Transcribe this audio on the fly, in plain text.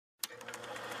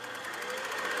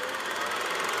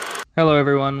Hello,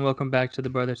 everyone. Welcome back to the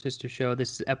Brother Sister Show.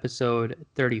 This is episode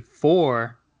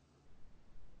 34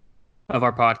 of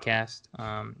our podcast.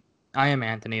 I am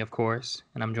Anthony, of course,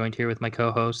 and I'm joined here with my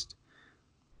co-host,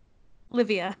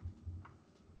 Livia.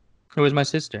 who is my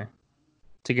sister.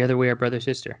 Together, we are brother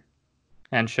sister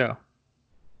and show.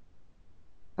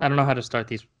 I don't know how to start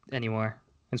these anymore.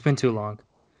 It's been too long.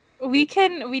 We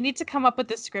need to come up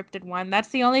with a scripted one. That's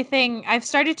the only thing. I've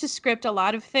started to script a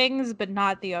lot of things, but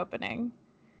not the opening.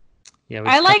 Yeah, we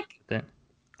I should come up like with it.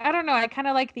 I don't know, I kind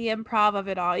of like the improv of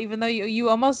it all, even though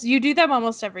you do them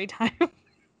almost every time.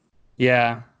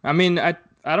 Yeah, I mean, I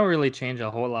don't really change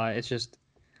a whole lot. It's just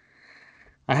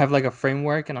I have like a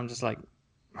framework, and I'm just like,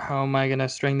 how am I gonna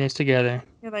string this together?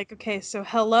 You're like, okay, so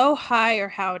hello, hi, or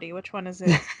howdy. Which one is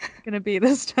it gonna be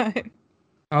this time?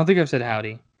 I don't think I've said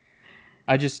howdy.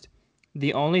 I just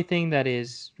the only thing that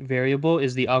is variable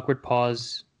is the awkward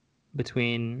pause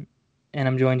between and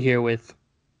I'm joined here with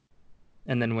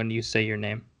and then when you say your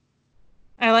name.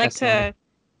 I like That's the only. to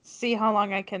see how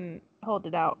long I can hold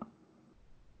it out.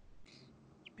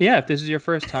 Yeah, if this is your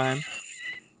first time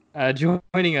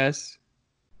joining us,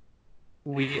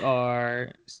 we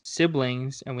are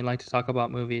siblings and we like to talk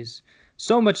about movies.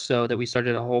 So much so that we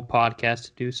started a whole podcast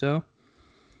to do so.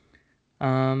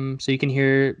 So you can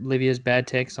hear Livia's bad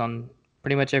takes on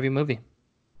pretty much every movie.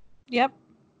 Yep.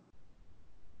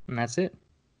 And that's it.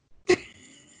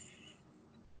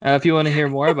 If you want to hear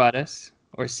more about us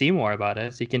or see more about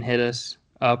us, you can hit us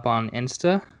up on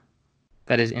Insta.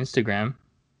 That is Instagram.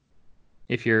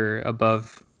 If you're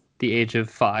above the age of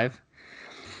 5.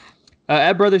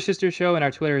 At Brother Sister Show, and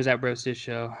our Twitter is at Bro Sis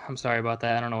Show. I'm sorry about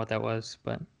that. I don't know what that was,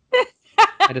 but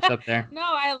hit us up there. No,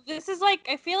 I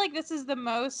feel like this is the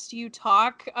most you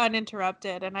talk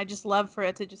uninterrupted, and I just love for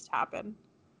it to just happen.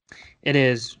 It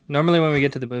is. Normally when we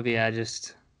get to the movie, I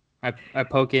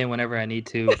poke in whenever I need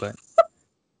to, but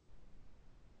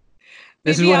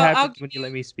this is Maybe what I'll happens give when you let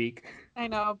you. me speak. I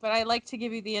know, but I like to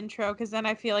give you the intro because then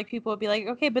I feel like people will be like,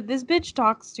 okay, but this bitch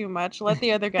talks too much. Let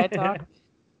the other guy talk.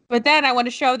 But then I want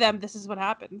to show them this is what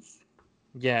happens.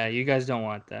 Yeah, you guys don't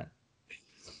want that.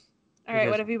 All You right,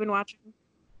 what guys, have you been watching?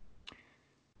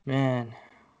 man,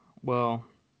 well,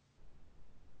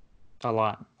 a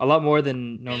lot more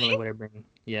than normally Really? what I bring.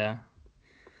 Yeah.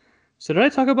 So did I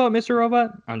talk about Mr.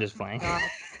 Robot? I'm just Oh my playing.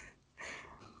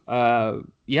 god.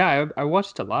 Yeah, I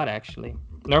watched a lot actually.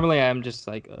 Normally I'm just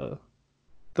like,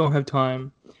 don't have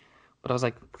time, but I was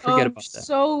like, Oh, forget I'm about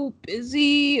so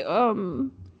busy.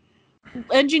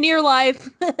 Engineer life.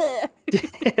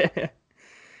 that.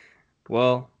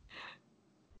 Well,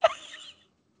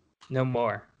 no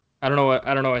more. I don't know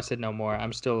why I said no more.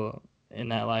 I'm still in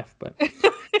that life, but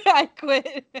I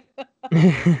quit.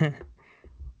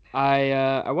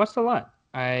 I watched a lot.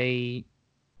 I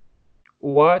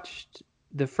watched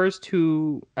the first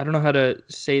two. I don't know how to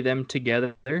say them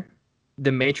together.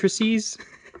 The Matrices,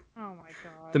 Oh my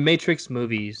the god. Matrix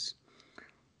movies.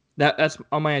 That's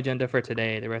on my agenda for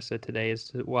today. The rest of today is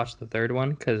to watch the third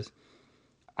one because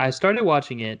I started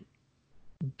watching it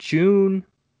June.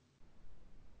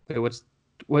 Wait,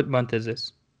 what month is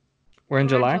this? We're in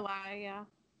We're in July. July, yeah.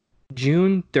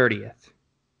 June 30th,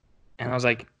 and I was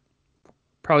like,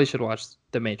 probably should watch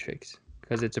The Matrix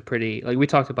because it's a pretty like we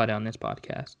talked about it on this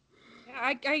podcast.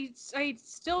 Yeah, I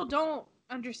still don't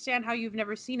understand how you've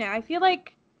never seen it. I feel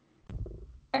like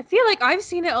I've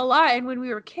seen it a lot and when we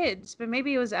were kids, but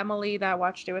maybe it was Emily that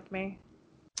watched it with me.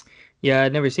 Yeah,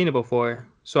 I'd never seen it before,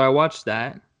 so I watched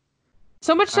that.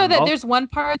 So much so that Also, there's one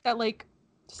part that like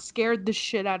scared the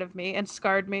shit out of me and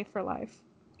scarred me for life.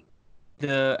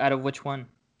 the out of which one?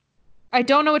 I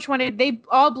don't know which one they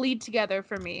all bleed together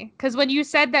for me. Cuz when you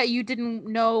said that you didn't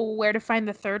know where to find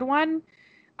the third one,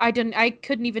 I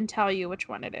couldn't even tell you which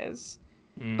one it is.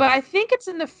 Mm. But I think it's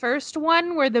in the first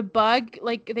one where the bug,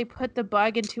 like they put the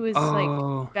bug into his like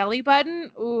Oh, belly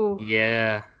button. Ooh,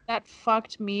 yeah. that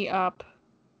fucked me up.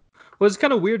 Well, it's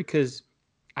kind of weird because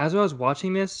as I was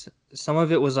watching this, some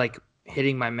of it was like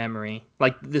hitting my memory,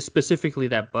 like this specifically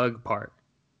that bug part,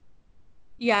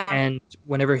 Yeah. and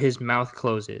whenever his mouth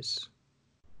closes,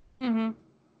 Mhm.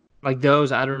 like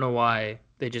those, I don't know why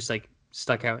they just like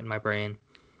stuck out in my brain,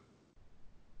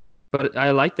 but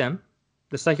I like them.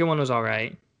 The second one was all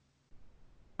right.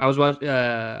 I was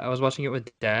watching it with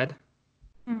dad,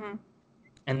 Mhm.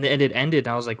 and then it ended.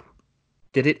 And I was like,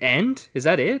 did it end? Is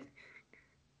that it?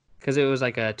 Because it was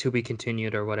like a to be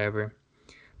continued or whatever,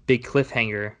 big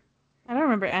cliffhanger. I don't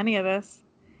remember any of this.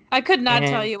 I could not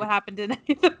tell And you what happened in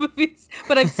any of the movies,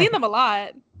 but I've seen them a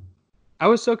lot. I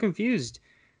was so confused.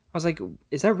 I was like,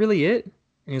 is that really it? And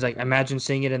he was like, imagine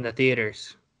seeing it in the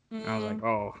theaters. And I was like, Mm.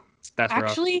 oh, that's rough.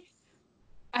 Actually,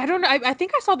 I don't know. I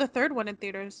think I saw the third one in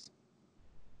theaters.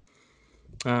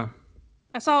 Uh,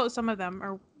 I saw some of them,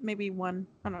 or maybe one.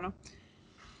 I don't know.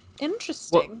 well,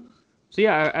 Interesting. so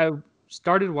yeah, I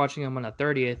started watching them on the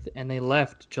 30th, and they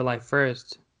left July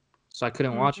 1st, so I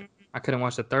couldn't watch Mhm. it. I couldn't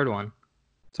watch the third one,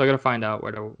 so I gotta find out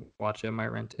where to watch it. I might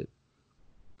rent it.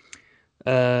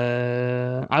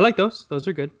 I like those. Those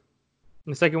are good.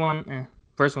 The second one,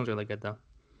 first one's really good though.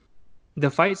 The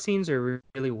fight scenes are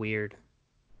really weird,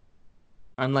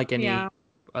 unlike Yeah. any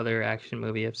other action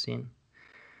movie I've seen.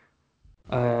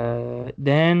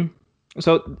 Then,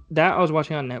 so that I was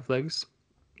watching on Netflix,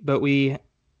 but the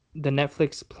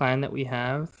Netflix plan that we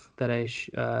have that I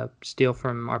steal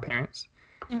from our parents.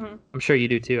 Hmm. I'm sure you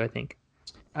do too, I think.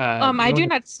 They I only do have,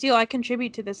 not steal. I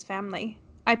contribute to this family.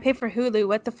 I pay for Hulu.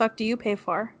 What the fuck do you pay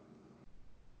for?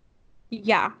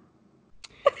 Yeah.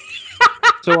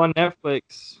 so on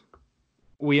Netflix,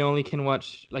 we only can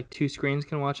watch like two screens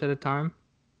can watch at a time,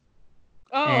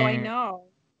 Oh, I and know.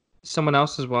 someone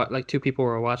else is like two people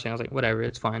were watching. I was like, whatever,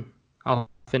 it's fine. I'll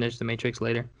finish The Matrix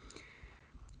later.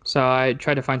 So I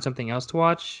tried to find something else to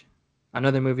watch,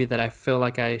 another movie that I feel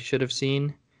like I should have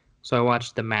seen. So I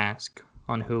watched The Mask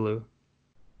on Hulu,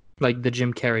 like the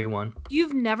Jim Carrey one.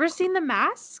 You've never seen The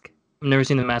Mask? I've never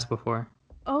seen The Mask before,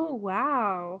 Oh,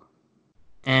 wow.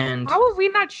 and How have we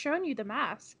not shown you The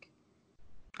Mask?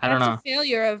 I don't That's a know.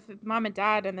 failure of mom and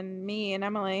dad and then me and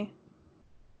Emily.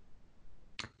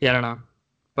 Yeah, I don't know,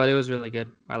 but it was really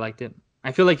good. I liked it.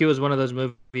 I feel like it was one of those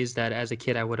movies that, as a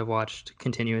kid, I would have watched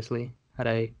continuously had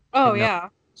I Oh, had no. yeah.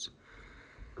 It's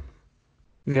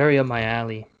very up my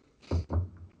alley.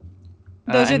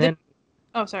 Those are And the. then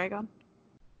Oh, sorry, go on.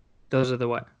 those are the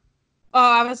what?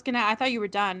 Oh, I thought you were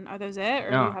done. Are those it? Or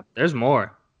do you No, have. there's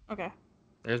more. Okay.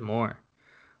 There's more.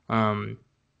 Um,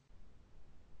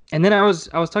 and then I was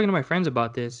talking to my friends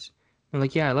about this. I'm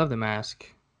like, yeah, I love The Mask.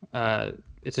 Uh,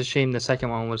 it's a shame the second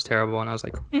one was terrible. And I was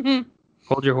like,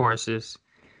 hold your horses.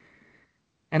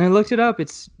 And I looked it up.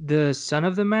 It's the son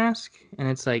of the Mask, and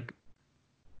it's like,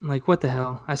 what the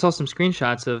hell? I saw some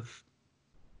screenshots of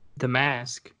The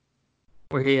Mask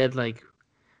where he had like,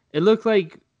 it looked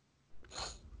like,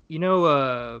 you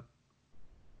know,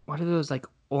 what are those like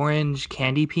orange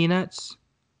candy peanuts?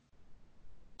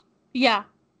 Yeah.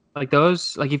 Like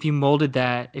those, like if you melted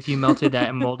that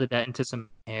and molded that into some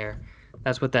hair,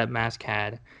 that's what that mask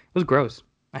had. It was gross.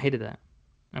 I hated that.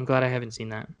 I'm glad I haven't seen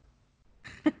that.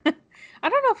 I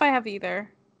don't know if I have either.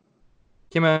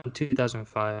 Came out in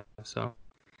 2005, so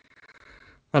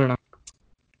I don't know.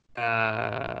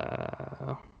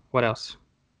 What else?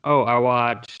 Oh, I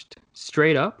watched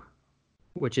Straight Up,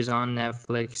 which is on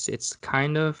Netflix. It's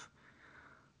kind of,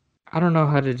 I don't know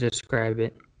how to describe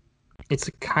it. It's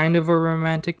kind of a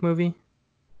romantic movie.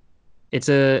 It's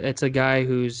a guy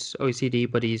who's OCD,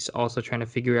 but he's also trying to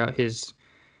figure out his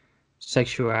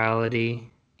sexuality.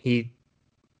 He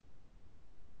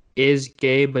is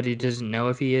gay, but he doesn't know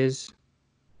if he is.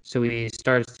 So he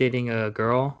starts dating a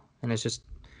girl, and it's just.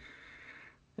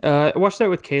 I watched that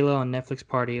with Kayla on Netflix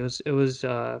Party. It was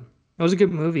a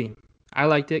good movie. I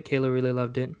liked it. Kayla really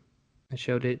loved it. I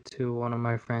showed it to one of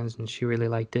my friends, and she really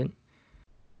liked it.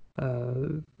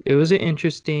 It was an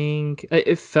interesting.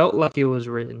 It felt like it was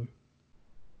written,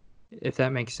 if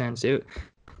that makes sense.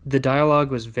 The dialogue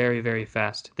was very, very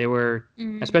fast. They were,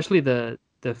 Mm. especially the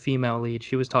female lead.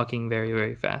 She was talking very,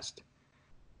 very fast.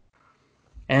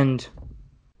 And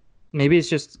maybe it's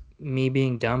just me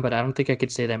being dumb, but I don't think I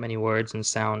could say that many words and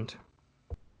sound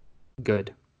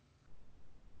good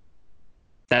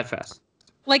that fast.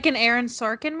 Like an Aaron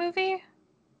Sorkin movie?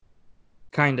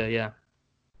 Kinda, yeah.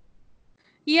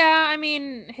 Yeah, I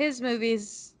mean, his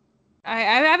movies. I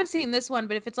haven't seen this one,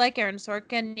 but if it's like Aaron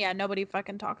Sorkin, yeah, nobody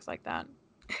fucking talks like that.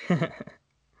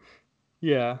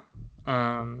 Yeah.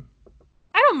 Um.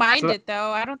 I don't mind So it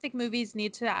though. I don't think movies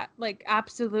need to like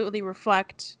absolutely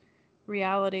reflect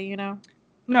reality, you know?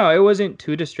 no, it wasn't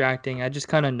too distracting. I just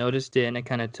kind of noticed it, and it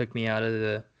kind of took me out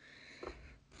of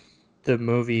the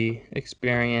movie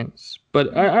experience.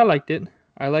 But I Mhm. liked it.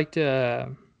 I liked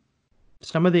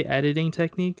some of the editing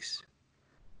techniques.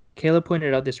 Kayla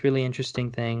pointed out this really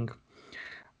interesting thing.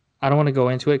 I don't want to go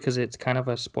into it because it's kind of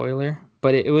a spoiler,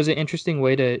 but it was an interesting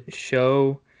way to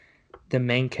show the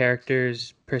main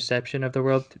character's perception of the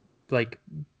world, like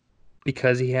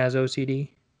because he has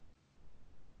OCD.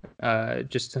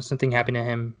 Just something happened to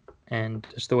him, and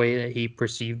just the way that he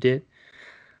perceived it.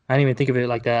 I didn't even think of it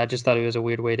like that. I just thought it was a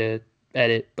weird way to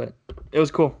edit, but it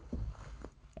was cool.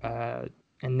 Uh,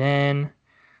 and then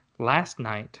last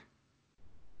night,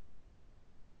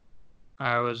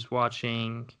 I was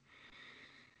watching.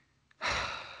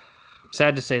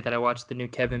 Sad to say that I watched the new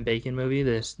Kevin Bacon movie.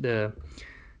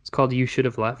 It's called You Should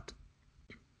Have Left.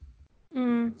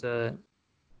 Mm. It's a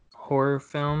horror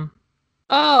film.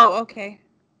 Oh, okay.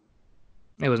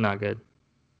 It was not good.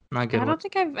 Not good.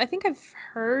 I think I've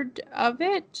heard of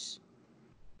it,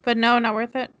 but no, not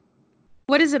worth it.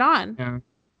 What is it on? Yeah.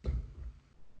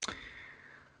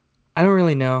 I don't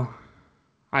really know.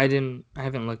 I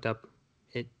haven't looked up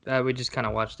it. We just kind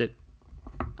of watched it.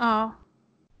 Oh,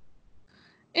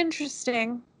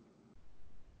 interesting.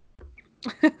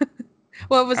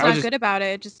 What was not good about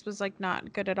it? It just was like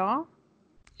not good at all.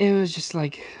 It was just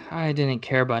like I didn't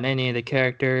care about any of the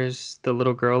characters. The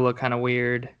little girl looked kind of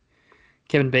weird.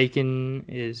 Kevin Bacon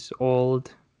is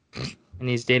old, and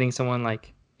he's dating someone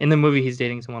like in the movie. He's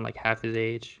dating someone like half his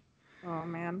age. Oh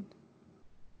man.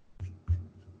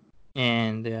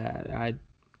 And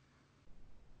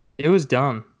it was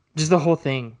dumb. Just the whole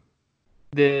thing.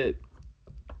 I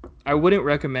wouldn't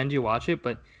recommend you watch it,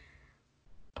 but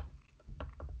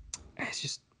it's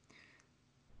just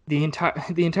the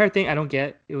entire thing. I don't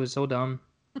get. It was so dumb,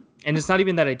 and it's not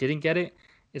even that I didn't get it.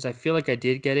 Is I feel like I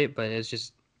did get it, but it's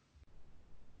just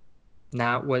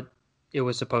not what it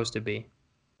was supposed to be.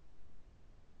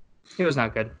 It was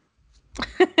not good.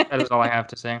 That is all I have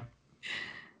to say.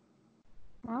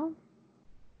 Well,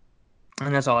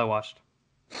 And that's all I watched.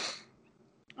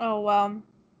 oh well.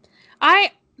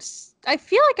 I I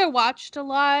feel like I watched a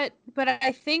lot, but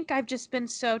I think I've just been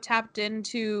so tapped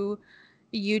into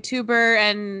YouTuber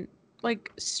and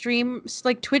like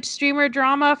Twitch streamer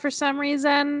drama for some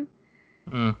reason.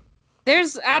 Mm.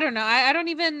 I don't know. I don't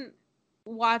even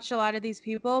watch a lot of these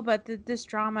people, but this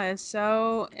drama is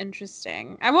so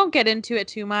interesting. I won't get into it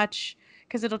too much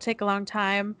because it'll take a long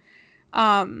time.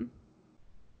 Um,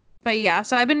 but yeah,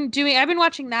 so I've been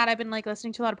watching that. I've been like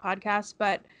listening to a lot of podcasts,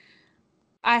 but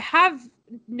I have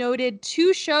noted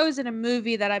 2 shows and a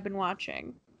movie that I've been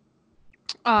watching.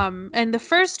 And the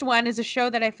first one is a show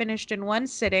that I finished in one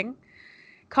sitting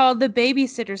called The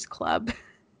Babysitter's Club.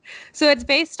 So it's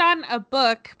based on a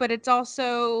book, but it's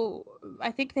also,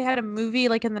 I think they had a movie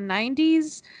like in the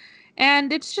 90s.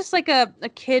 And it's just like a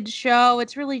kid's show.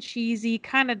 It's really cheesy,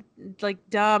 kind of like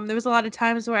dumb. There was a lot of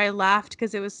times where I laughed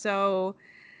because it was so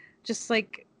just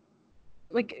like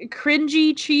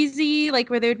cringy, cheesy, like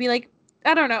where they would be like,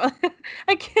 I don't know.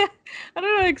 I don't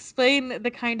know how to explain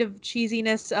the kind of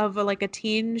cheesiness of like a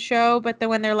teen show, but then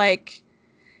when they're like,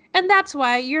 and that's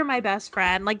why you're my best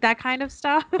friend, like that kind of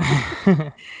stuff.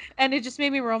 And it just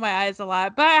made me roll my eyes a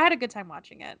lot, but I had a good time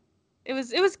watching it. It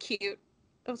was cute.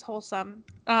 It was wholesome.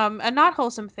 A not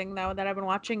wholesome thing though that I've been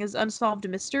watching is Unsolved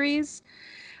Mysteries.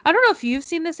 I don't know if you've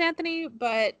seen this, Anthony,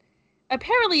 but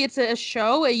apparently it's a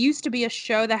show. It used to be a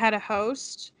show that had a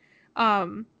host.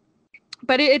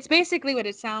 But it's basically what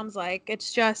it sounds like.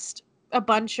 It's just a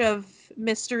bunch of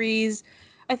mysteries.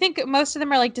 I think most of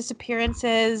them are like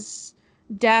disappearances,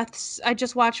 deaths. I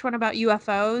just watched one about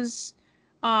UFOs.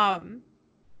 Um,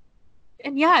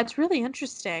 and yeah, it's really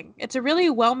interesting. It's a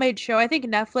really well-made show. I think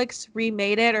Netflix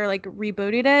remade it or like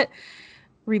rebooted it.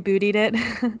 Rebooted it.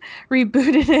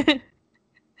 Rebooted it.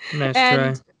 Nice try.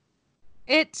 And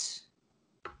it's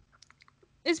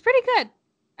pretty good.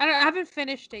 I haven't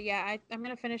finished it yet. I'm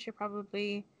gonna finish it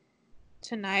probably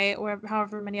tonight, or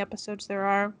however many episodes there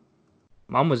are.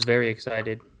 Mom was very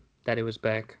excited that it was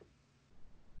back.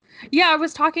 Yeah, I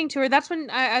was talking to her. That's when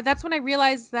I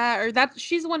realized that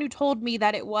she's the one who told me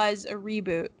that it was a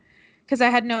reboot because I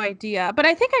had no idea. But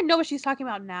I think I know what she's talking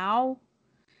about now.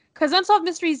 Because Unsolved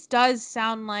Mysteries does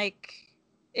sound like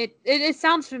it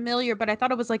sounds familiar, but I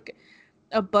thought it was like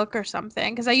a book or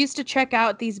something. Because I used to check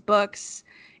out these books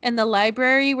in the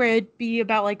library where it'd be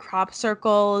about like crop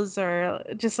circles or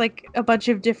just like a bunch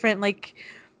of different like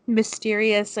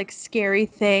mysterious like scary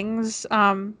things,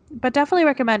 but definitely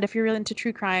recommend if you're really into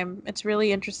true crime. It's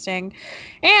really interesting,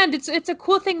 and it's a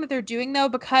cool thing that they're doing though,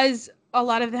 because a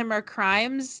lot of them are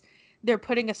crimes. They're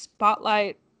putting a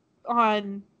spotlight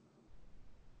on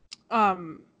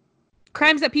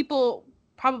crimes that people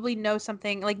probably know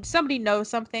something, like somebody knows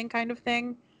something kind of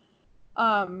thing.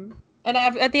 And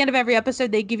at the end of every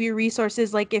episode, they give you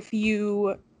resources, like if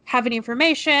you have any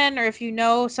information or if you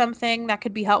know something that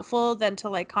could be helpful, then to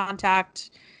like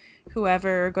contact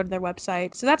whoever or go to their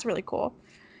website. So that's really cool.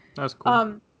 That's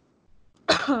cool.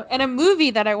 And a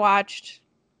movie that I watched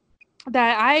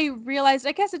that I realized,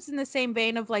 I guess it's in the same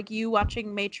vein of like you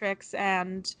watching Matrix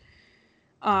and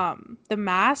The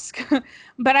Mask,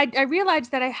 but I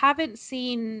realized that I haven't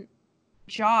seen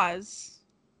Jaws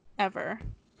ever.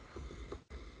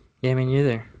 Yeah, me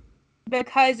neither.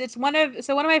 Because it's one of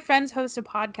my friends hosts a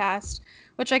podcast,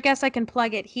 which I guess I can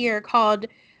plug it here, called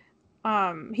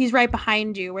He's Right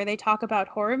Behind You, where they talk about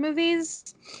horror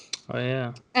movies. Oh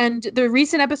yeah. And the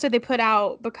recent episode they put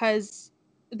out, because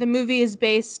the movie is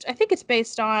based, I think it's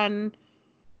based on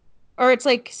or it's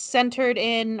like centered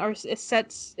in, or it's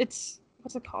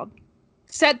what's it called?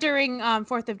 Set during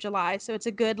 4th of July, so it's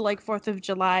a good like 4th of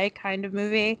July kind of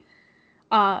movie.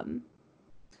 Um,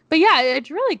 but yeah, it's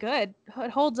really good.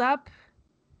 It holds up.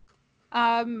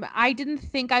 I didn't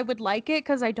think I would like it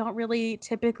because I don't really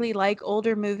typically like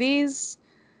older movies.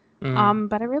 Mm.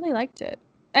 But I really liked it.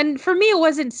 And for me, it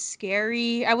wasn't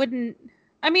scary. I wouldn't.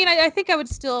 I mean, I think I would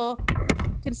still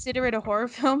consider it a horror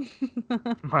film.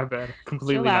 My bad. Chill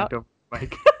Completely out. knocked over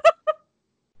Mike.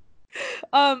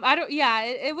 I don't. Yeah,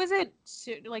 it wasn't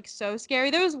like so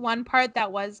scary. There was one part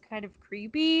that was kind of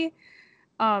creepy.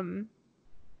 Um,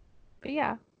 but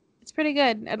yeah, it's pretty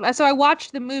good. So I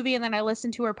watched the movie and then I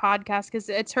listened to her podcast because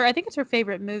it's her. I think it's her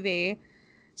favorite movie.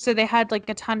 So they had like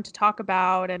a ton to talk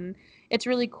about, and it's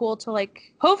really cool to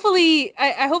like. Hopefully,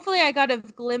 I got a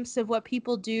glimpse of what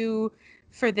people do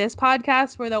for this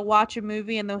podcast, where they'll watch a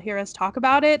movie and they'll hear us talk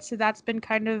about it. So that's been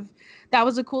that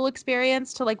was a cool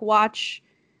experience to like watch.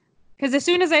 Because as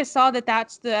soon as I saw that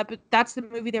that's the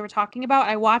movie they were talking about,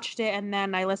 I watched it and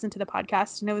then I listened to the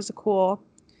podcast, and it was a cool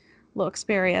little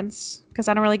experience because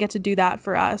I don't really get to do that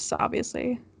for us,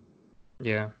 obviously.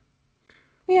 Yeah,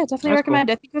 But yeah, definitely that's cool. recommend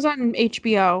it. I think it was on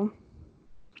HBO.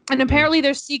 And Mm. apparently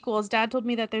there's sequels. Dad told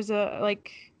me that there's a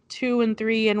like 2 and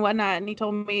 3 and whatnot, and he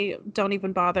told me don't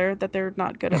even bother, that they're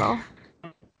not good at all.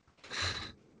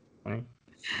 Funny.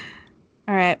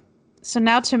 All right. So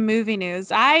now to movie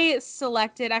news. I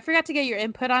forgot to get your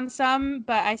input on some,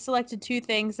 but I selected 2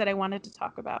 things that I wanted to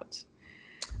talk about.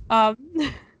 Um,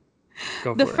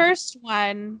 Go the for it. first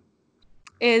one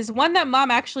is one that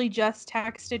Mom actually just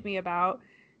texted me about.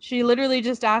 She literally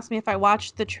just asked me if I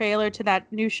watched the trailer to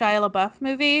that new Shia LaBeouf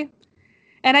movie.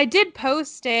 And I did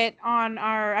post it on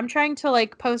I'm trying to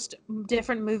like post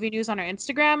different movie news on our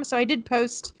Instagram. So I did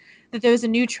post that there was a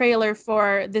new trailer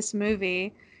for this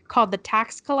movie called The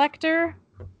Tax Collector.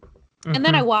 And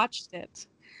then I Mm-hmm. watched it.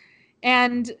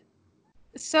 And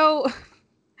so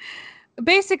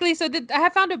basically, I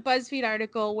have found a BuzzFeed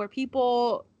article where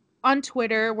people on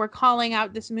Twitter were calling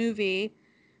out this movie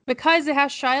because it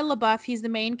has Shia LaBeouf. He's the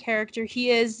main character.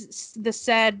 He is the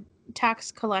said tax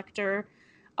collector.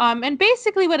 And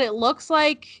basically, what it looks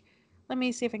like. Let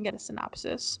me see if I can get a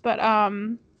synopsis. But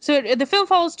the film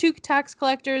follows 2 tax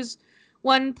collectors,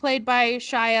 one played by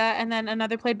Shia and then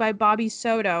another played by Bobby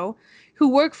Soto, who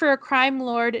work for a crime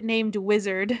lord named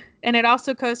Wizard. And it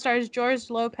also co-stars George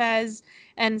Lopez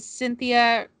and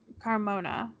Cynthia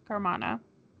Carmona.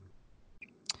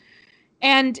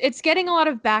 And it's getting a lot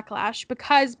of backlash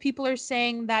because people are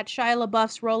saying that Shia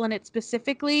LaBeouf's role in it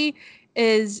specifically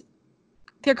is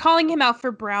they're calling him out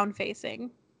for brown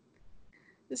facing.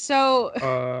 So,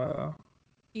 Uh.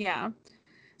 yeah.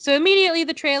 So immediately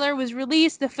the trailer was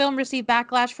released. The film received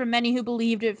backlash from many who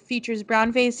believed it features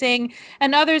brown facing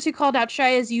and others who called out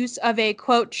Shia's use of a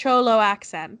quote cholo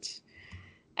accent.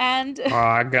 And Oh,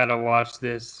 I gotta watch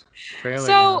this trailer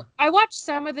so now. I watched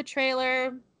some of the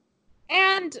trailer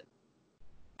and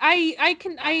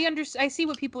I see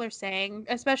what people are saying,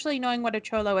 especially knowing what a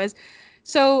cholo is.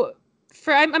 So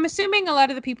I'm assuming a lot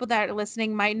of the people that are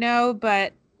listening might know,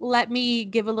 but let me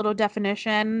give a little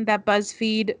definition that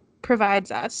BuzzFeed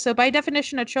provides us. So by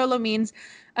definition, a cholo means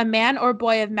a man or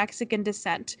boy of Mexican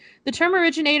descent. The term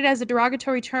originated as a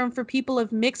derogatory term for people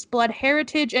of mixed blood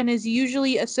heritage and is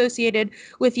usually associated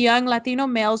with young Latino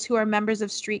males who are members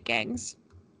of street gangs.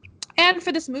 And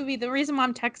for this movie, the reason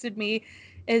Mom texted me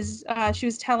is she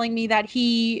was telling me that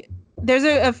there's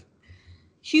a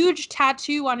huge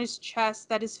tattoo on his chest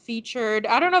that is featured.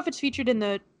 I don't know if it's featured in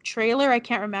the trailer. I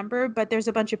can't remember, but there's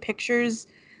a bunch of pictures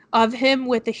of him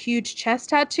with a huge chest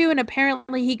tattoo, and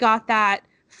apparently he got that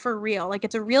for real. Like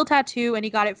it's a real tattoo, and he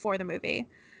got it for the movie.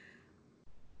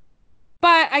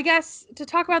 But I guess to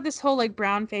talk about this whole like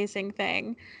brown facing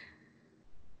thing,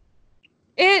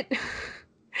 it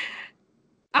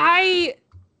I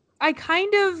I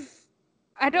kind of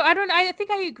I think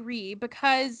I agree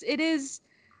because it is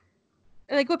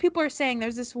like what people are saying.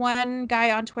 There's this one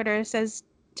guy on Twitter says,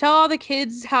 "Tell all the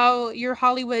kids how you're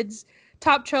Hollywood's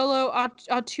top cholo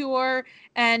auteur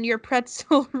and your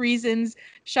pretzel reasons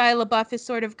Shia LaBeouf is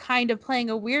sort of kind of playing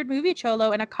a weird movie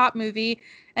cholo in a cop movie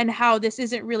and how this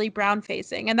isn't really brown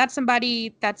facing." And that's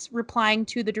somebody that's replying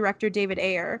to the director David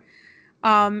Ayer.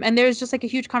 And there's just like a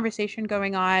huge conversation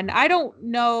going on. I don't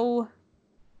know.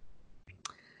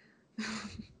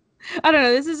 I don't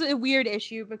know. This is a weird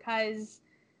issue because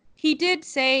he did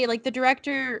say, like, the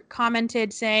director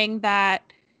commented saying that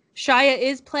Shia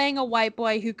is playing a white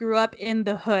boy who grew up in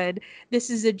the hood. This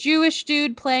is a Jewish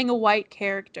dude playing a white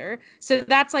character. So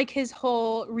that's like his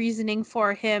whole reasoning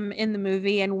for him in the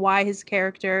movie and why his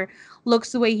character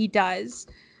looks the way he does.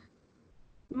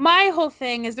 my whole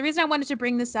thing is the reason I wanted to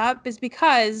bring this up is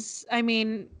because, I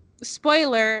mean,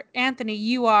 spoiler, Anthony,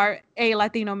 you are a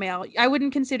Latino male. I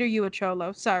wouldn't consider you a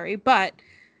cholo, sorry, but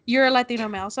you're a Latino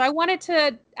male. So I wanted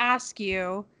to ask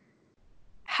you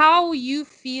how you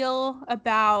feel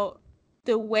about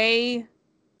the way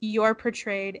you're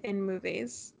portrayed in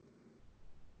movies.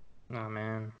 Oh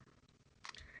man.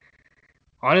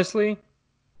 Honestly,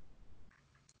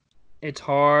 it's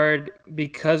hard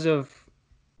because of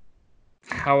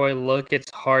how I look.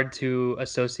 It's hard to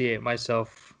associate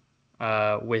myself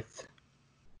with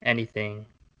anything.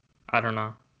 I don't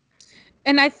know.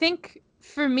 And I think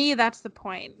for me, that's the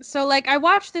point. So, like, I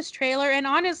watched this trailer, and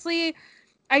honestly,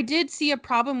 I did see a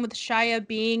problem with Shia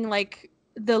being like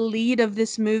the lead of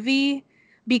this movie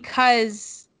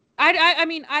because I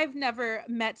mean I've never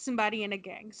met somebody in a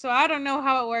gang, so I don't know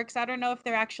how it works. I don't know if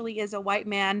there actually is a white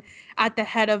man at the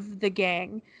head of the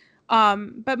gang.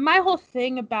 But my whole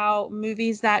thing about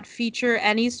movies that feature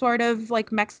any sort of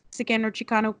like Mexican or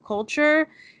Chicano culture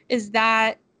is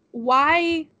that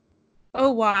why,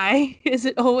 oh why is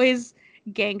it always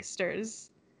gangsters?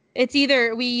 It's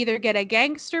either we either get a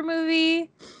gangster movie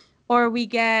or we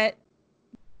get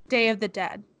Day of the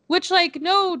Dead. Which, like,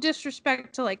 no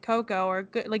disrespect to like Coco or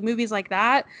good like movies like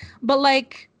that, but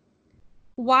like,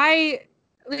 why?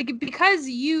 Like, because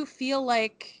you feel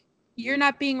like you're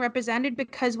not being represented.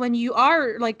 Because when you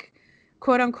are like,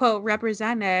 quote unquote,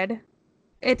 represented,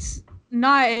 it's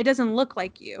not. It doesn't look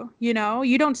like you. You know,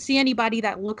 you don't see anybody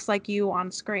that looks like you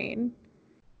on screen.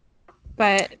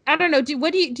 But I don't know.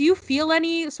 Do you feel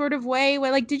any sort of way?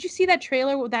 Like, did you see that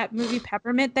trailer with that movie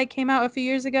Peppermint that came out a few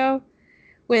years ago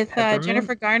with Peppermint?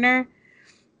 Jennifer Garner?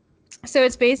 So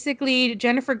it's basically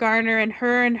Jennifer Garner and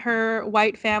her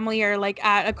white family are like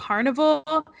at a carnival,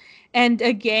 and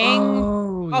a gang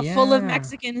Oh, full of yeah.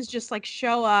 Mexicans just like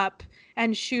show up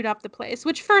and shoot up the place.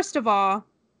 Which, first of all,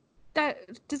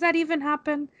 that does that even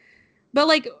happen? But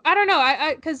like, I don't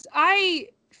know. Because I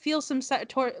feel some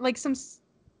sort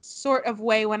of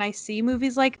way when I see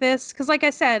movies like this. Because like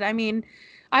I said, I mean,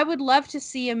 I would love to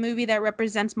see a movie that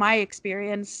represents my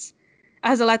experience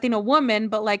as a Latino woman.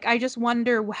 But like, I just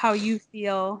wonder how you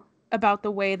feel about the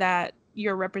way that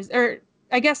you're represent, or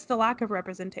I guess the lack of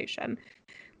representation.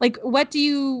 Like, what do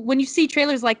you when you see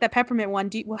trailers like that Peppermint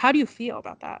one? How do you feel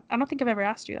about that? I don't think I've ever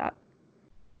asked you that.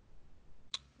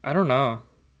 I don't know.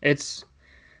 It's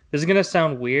This is gonna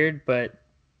sound weird, but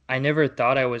I never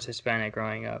thought I was Hispanic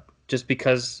growing up just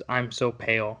because I'm so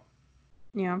pale.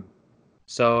 Yeah.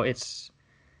 So I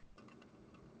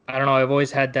don't know, I've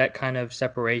always had that kind of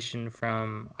separation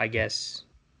from, I guess,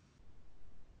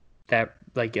 that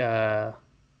like I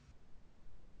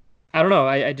don't know,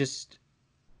 I just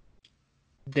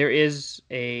there is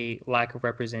a lack of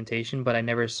representation, but I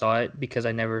never saw it because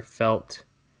I never felt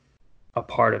a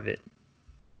part of it,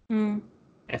 Mm.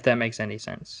 if that makes any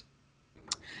sense.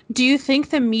 Do you think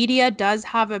the media does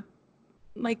have a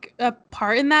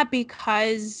part in that?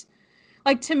 Because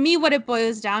like, to me, what it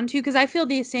boils down to, because I feel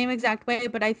the same exact way,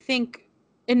 but I think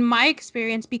in my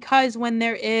experience, because when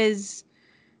there is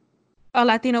a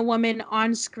Latino woman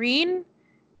on screen,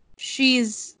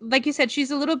 she's like you said,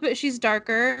 she's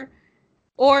darker,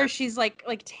 or she's like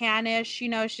tannish,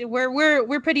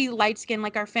 we're pretty light skinned,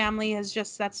 like our family has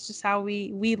just that's just how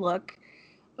we look.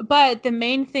 But the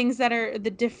main things that are the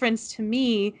difference to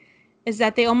me is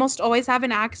that they almost always have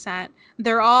an accent.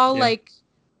 They're all Yeah. like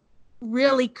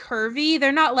really curvy.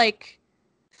 They're not like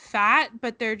fat,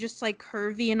 but they're just like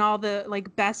curvy in all the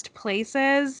like best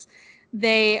places.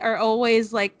 They are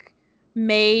always like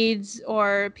maids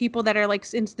or people that are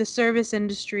like into the service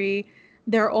industry.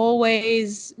 They're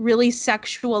always really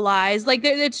sexualized. Like,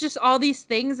 it's just all these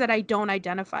things that I don't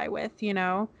identify with.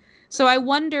 So I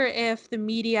wonder if the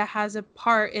media has a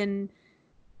part in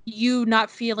you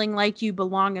not feeling like you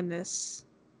belong in this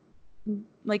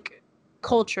like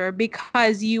culture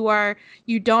because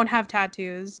you don't have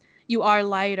tattoos, you are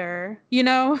lighter.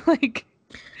 Like,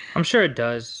 I'm sure it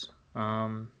does.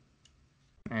 And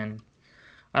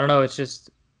I don't know, it's just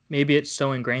maybe it's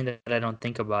so ingrained that I don't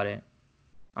think about it.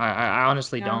 I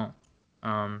honestly yeah. don't.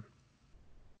 Um,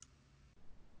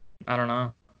 I don't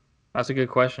know. That's a good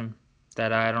question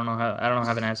that I don't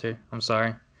have an answer. I'm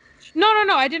sorry. No,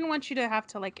 I didn't want you to have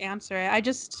to like answer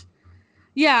it.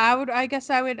 Yeah,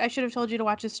 I should have told you to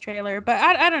watch this trailer, but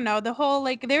I don't know, the whole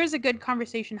like there's a good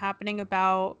conversation happening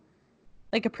about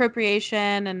like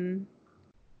appropriation and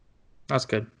That's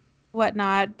good.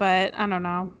 whatnot, but I don't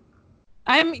know.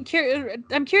 I'm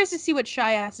curious to see what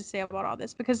Shia has to say about all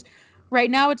this, because right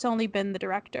now it's only been the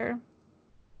director.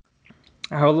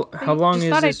 But How yeah, long just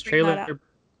is thought I'd this bring that trailer? up.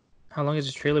 How long has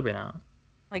this trailer been out?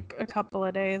 Like a couple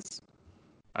of days.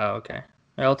 Oh, okay.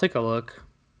 I'll take a look.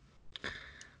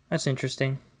 That's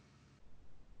interesting.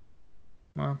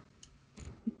 Well,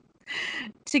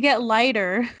 To get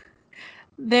lighter,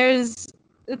 there's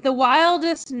the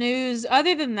wildest news.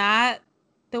 Other than that,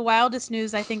 the wildest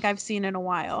news I think I've seen in a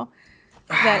while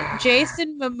that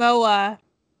Jason Momoa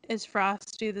is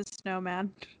Frosty the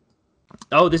Snowman.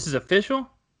 oh, this is official?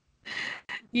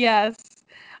 Yes.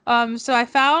 So I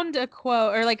found a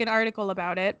quote or like an article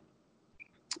about it.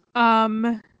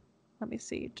 Let me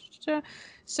see.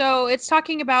 So it's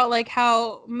talking about like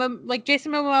how like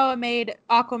Jason Momoa made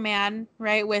Aquaman,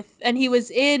 right? And he was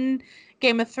in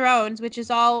Game of Thrones, which is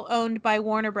all owned by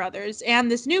Warner Brothers, and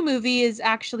this new movie is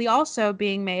actually also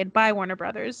being made by Warner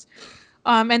Brothers.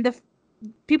 And the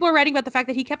people are writing about the fact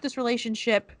that he kept this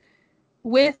relationship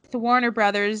with Warner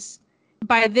Brothers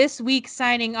by this week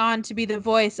signing on to be the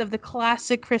voice of the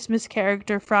classic Christmas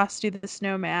character Frosty the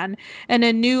Snowman in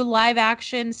a new live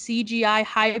action CGI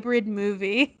hybrid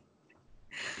movie.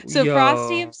 So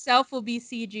Frosty Yo, himself will be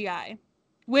CGI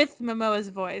with Momoa's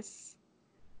voice.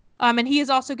 And he is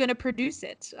also going to produce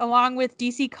it along with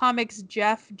DC Comics'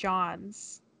 Jeff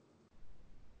Johns.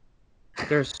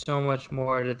 there's so much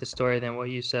more to the story than what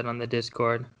you said on the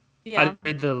Discord. Yeah. I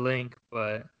read the link,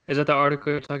 but is that the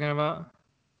article you're talking about?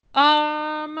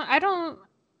 I don't.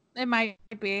 It might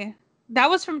be. That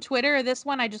was from Twitter. This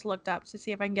one I just looked up to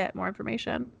see if I can get more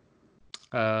information.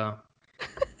 Uh,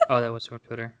 oh, that was from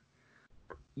Twitter.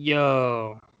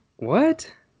 Yo, what?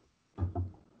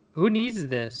 Who needs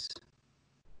this?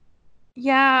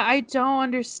 Yeah, I don't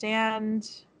understand.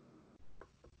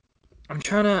 I'm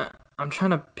trying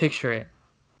to picture it.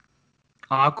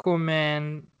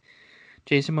 Aquaman,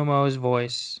 Jason Momoa's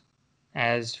voice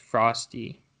as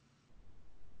Frosty.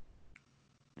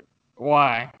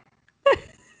 Why?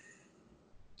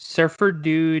 Surfer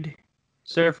dude,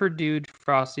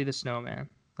 Frosty the Snowman.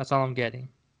 That's all I'm getting.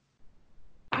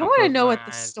 I I'll want to close know my what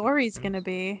the eyes. story's gonna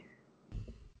be.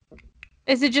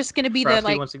 Is it just gonna be the Frosty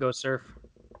like wants to go surf.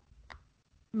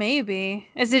 maybe?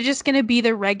 Is it just gonna be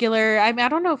the regular? I mean, I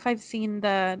don't know if I've seen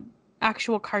the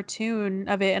actual cartoon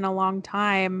of it in a long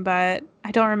time, but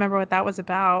I don't remember what that was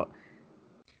about.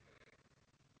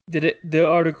 Did the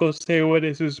article say when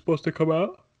this is supposed to come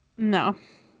out? No.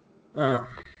 Oh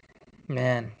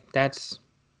man, that's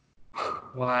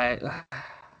why.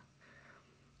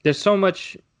 There's so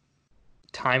much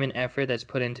time and effort that's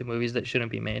put into movies that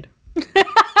shouldn't be made.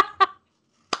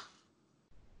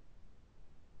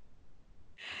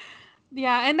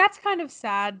 Yeah, and that's kind of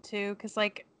sad too, because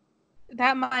like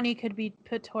that money could be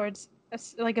put towards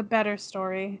like a better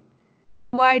story.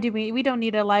 Why do we don't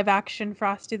need a live action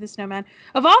Frosty the Snowman?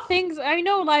 Of all things, I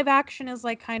know live action is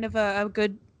like kind of a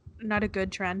good, not a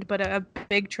good trend, but a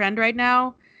big trend right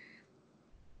now.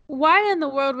 Why in the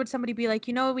world would somebody be like,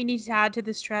 you know what we need to add to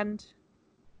this trend?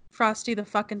 Frosty the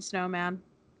fucking Snowman.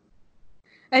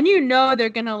 And you know they're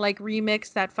gonna like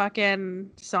remix that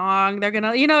fucking song. They're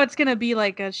gonna, it's gonna be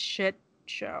like a shit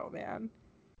show, man.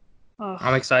 Ugh.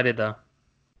 I'm excited though.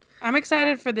 I'm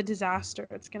excited for the disaster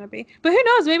it's gonna be. But who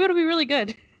knows? Maybe it'll be really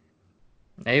good.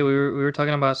 Hey, we were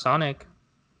talking about Sonic.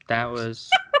 That was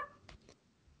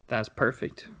that's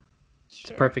perfect. It's a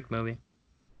Sure. perfect movie.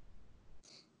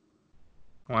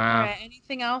 All Wow. right.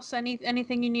 Anything else?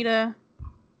 Anything you need to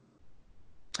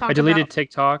I talk deleted about?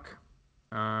 TikTok.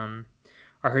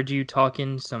 I heard you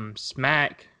talking some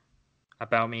smack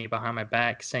about me behind my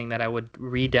back, saying that I would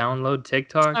re-download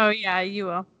TikTok. Oh yeah, you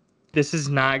will. This is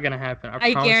not gonna happen. I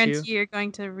I promise you. guarantee you're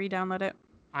going to re-download it.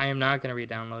 I am not gonna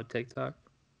re-download TikTok.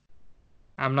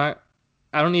 I'm not.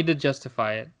 I don't need to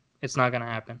justify it. It's not gonna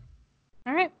happen.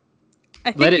 All right. I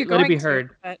Let think you're it let it going be to,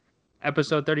 heard. but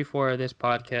Episode 34 of this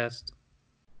podcast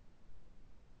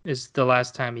is the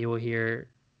last time you will hear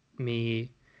me.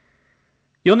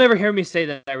 You'll never hear me say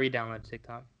that I re-download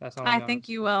TikTok. That's all I'm I gonna think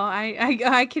say. you will.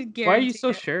 I could Why are you guarantee so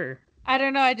it. sure? I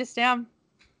don't know. I just am.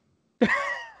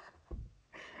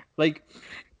 Like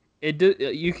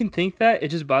you can think that. It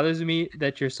just bothers me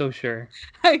that you're so sure.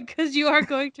 Because you are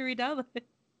going to re-download it.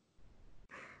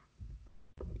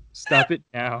 Stop it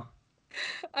now.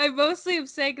 I mostly am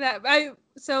saying that.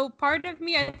 So part of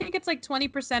me, I think it's like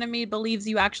 20% of me believes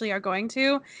you actually are going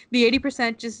to. The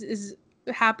 80% just is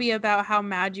happy about how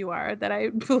mad you are that I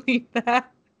believe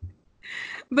that.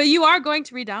 But you are going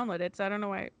to re-download it, so I don't know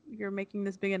why you're making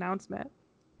this big announcement.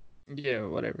 Yeah,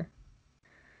 whatever. Do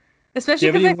Especially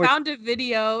you have because any I more? found a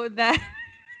video that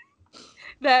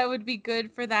that would be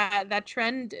good for that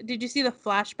trend. Did you see the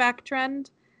flashback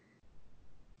trend?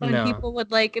 When No. people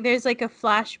would like, there's like a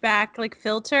flashback like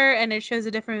filter, and it shows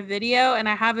a different video. And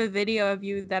I have a video of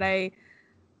you that I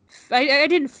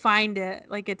didn't find it.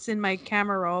 Like it's in my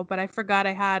camera roll, but I forgot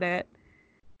I had it.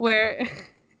 where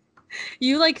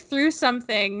you like threw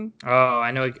something. Oh,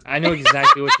 I know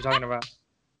exactly what you're talking about.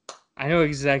 I know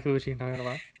exactly what you're talking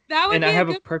about. That would And I be a have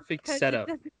a good one perfect because it setup.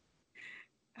 doesn't.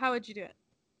 How would you do it?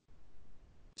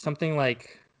 Something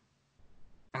like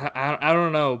I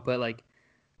don't know, but like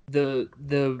the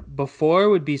before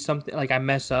would be something like I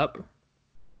mess up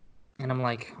and I'm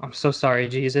like, I'm so sorry,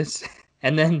 Jesus.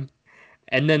 And then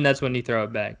that's when you throw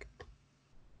it back.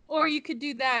 Or you could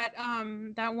do that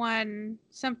that one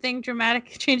something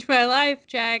dramatic changed my life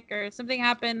check, or something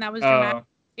happened that was dramatic Oh,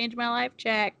 changed my life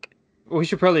check. we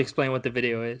should probably explain what the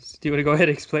video is. Do you want to go ahead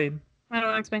and explain? I don't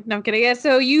want to explain. No, I'm kidding. Yeah,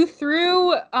 so you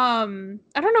threw I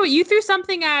don't know, you threw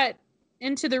something at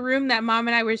into the room that mom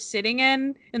and I were sitting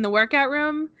in the workout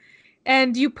room,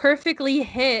 and you perfectly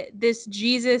hit this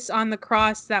Jesus on the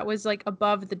cross that was like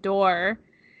above the door,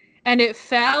 and it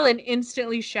fell and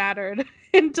instantly shattered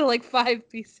into like 5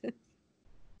 pieces.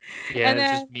 Yeah, And it's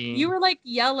then just you me. were like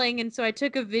yelling, and so I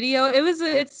took a video.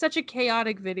 It's such a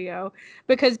chaotic video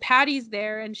because Patty's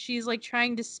there and she's like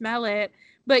trying to smell it,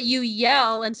 but you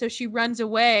yell, and so she runs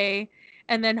away.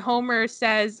 And then Homer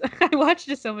says, I watched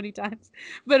it so many times,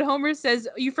 but Homer says,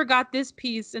 "You forgot this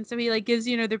piece." And so he like gives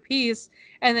you another piece,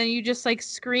 and then you just like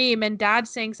scream, and Dad's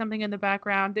saying something in the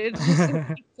background. It's just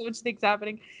so much things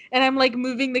happening. And I'm like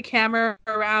moving the camera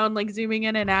around, like zooming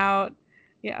in and out.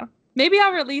 Yeah. Maybe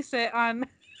I'll release it on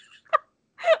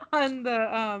on the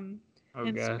Oh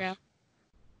Instagram. gosh.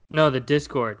 No, the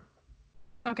Discord.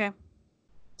 Okay.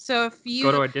 So if Go to you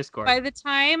our Discord. by the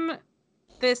time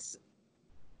this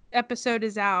episode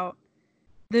is out,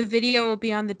 the video will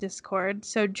be on the Discord.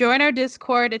 So join our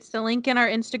Discord. It's the link in our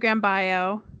Instagram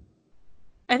bio.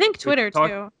 I think We Twitter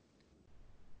talked. too.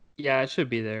 Yeah, it should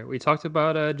be there. We talked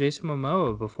about Jason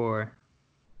Momoa before.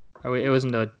 It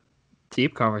wasn't a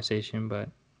deep conversation, but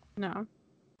No.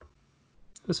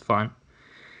 it was fun.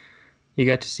 You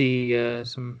got to see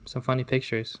some funny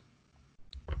pictures.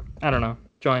 I don't know.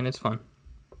 Join. It's fun.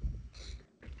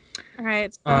 All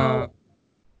right. Uh, So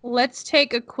let's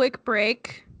take a quick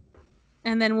break,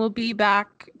 and then we'll be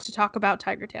back to talk about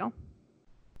Tigertail.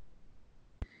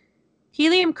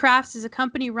 Helium Crafts is a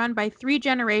company run by 3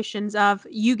 generations of,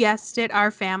 you guessed it, our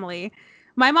family.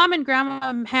 My mom and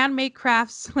grandma handmade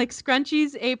crafts like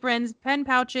scrunchies, aprons, pen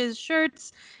pouches,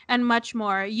 shirts, and much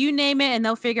more. You name it, and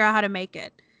they'll figure out how to make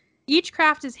it. Each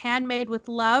craft is handmade with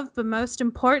love, but most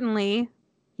importantly,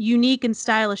 unique and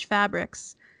stylish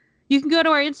fabrics. You can go to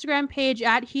our Instagram page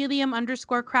at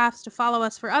helium_crafts to follow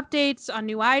us for updates on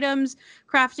new items,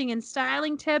 crafting and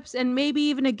styling tips, and maybe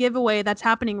even a giveaway that's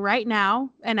happening right now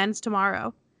and ends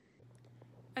tomorrow.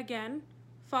 Again,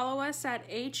 follow us at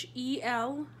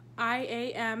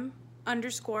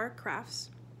HELIAM_crafts.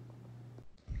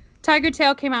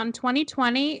 Tigertail came out in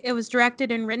 2020. It was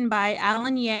directed and written by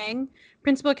Alan Yang.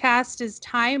 Principal cast is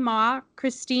Tai Ma,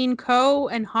 Christine Ko,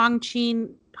 and Hong-Chi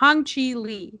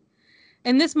Lee.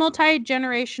 In this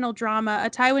multi-generational drama, a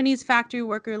Taiwanese factory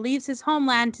worker leaves his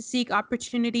homeland to seek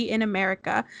opportunity in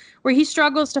America, where he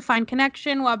struggles to find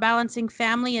connection while balancing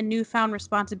family and newfound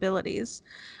responsibilities.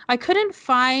 I couldn't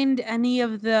find any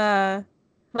of the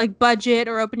like budget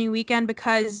or opening weekend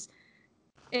because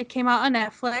it came out on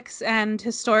Netflix, and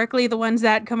historically the ones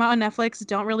that come out on Netflix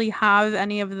don't really have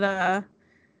any of the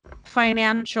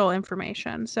financial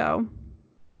information. So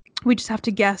we just have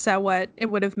to guess at what it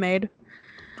would have made.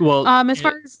 well, As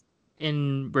far as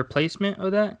in replacement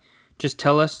of that, just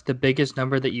tell us the biggest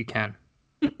number that you can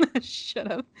shut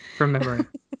up. from memory.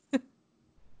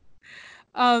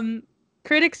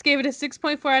 Critics gave it a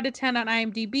 6.4 out of 10 on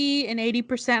IMDb, an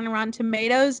 80% on Rotten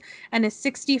Tomatoes, and a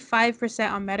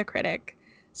 65% on Metacritic.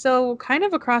 So kind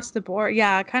of across the board.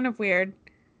 Yeah, kind of weird.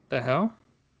 The hell?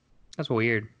 That's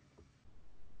weird.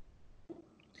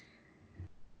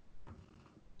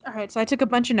 All right, so I took a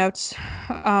bunch of notes.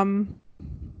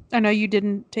 I know you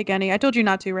didn't take any. I told you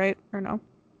not to, right? Or no?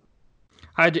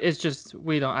 It's just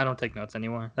I don't take notes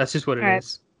anymore. That's just what it All right.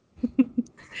 is.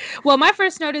 Well, my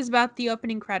first note is about the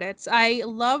opening credits. I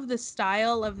love the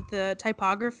style of the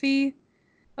typography.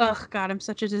 Oh God, I'm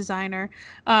such a designer.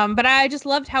 But I just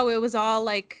loved how it was all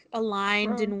like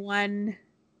aligned Bro. in one.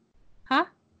 Huh?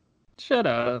 Shut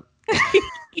up.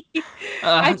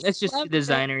 I just It's just the loved it.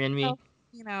 designer in me.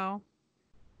 You know,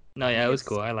 No, yeah, it was it's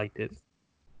cool. I liked it.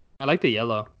 I like the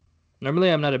yellow. Normally,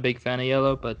 I'm not a big fan of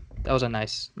yellow, but that was a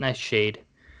nice shade,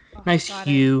 oh nice God,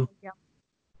 hue.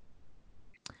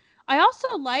 I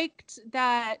also liked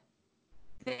that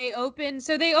they open.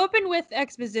 So they open with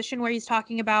exposition where he's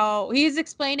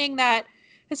explaining that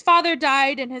his father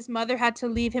died and his mother had to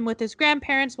leave him with his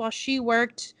grandparents while she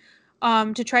worked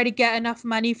to try to get enough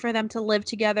money for them to live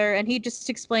together. And he just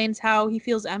explains how he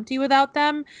feels empty without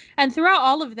them. And throughout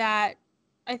all of that,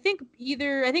 I think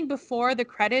before the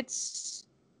credits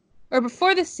or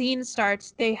before the scene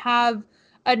starts, they have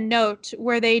a note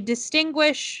where they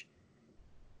distinguish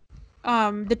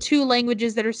the two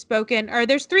languages that are spoken, or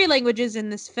there's three languages in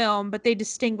this film, but they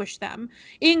distinguish them.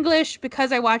 English,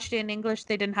 because I watched it in English,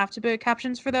 they didn't have to put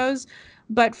captions for those.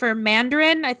 But for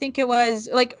Mandarin, I think it was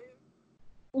like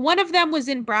one of them was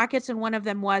in brackets and one of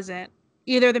them wasn't.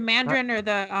 Either the Mandarin or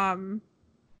the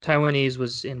Taiwanese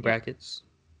was in yeah. brackets.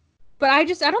 But I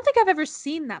don't think I've ever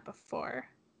seen that before.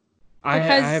 I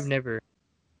have never.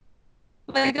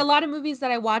 Like a lot of movies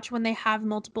that I watch when they have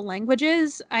multiple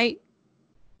languages, I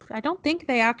don't think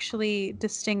they actually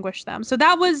distinguish them. So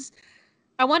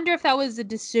I wonder if that was a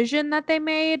decision that they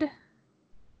made.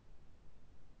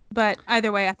 But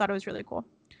either way, I thought it was really cool.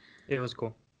 It was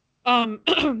cool.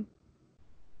 And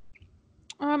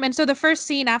so the first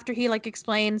scene after he like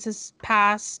explains his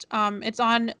past, it's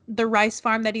on the rice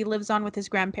farm that he lives on with his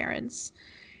grandparents.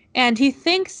 And he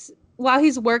thinks while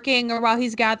he's working or while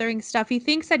he's gathering stuff, he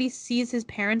thinks that he sees his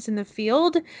parents in the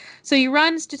field. So he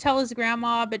runs to tell his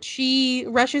grandma, but she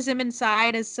rushes him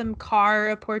inside as some car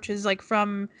approaches like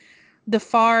from the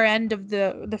far end of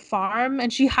the farm,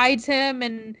 and she hides him.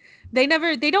 And they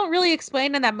don't really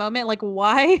explain in that moment like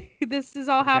why this is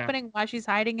all happening, why she's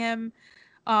hiding him.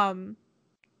 And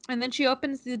then she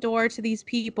opens the door to these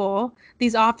people,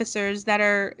 these officers that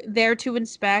are there to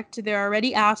inspect. They're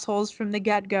already assholes from the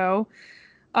get-go.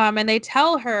 And they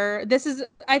tell her,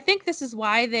 I think this is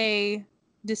why they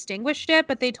distinguished it,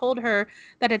 but they told her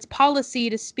that it's policy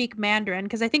to speak Mandarin,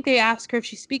 because I think they ask her if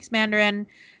she speaks Mandarin.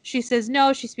 She says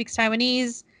no, she speaks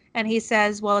Taiwanese, and he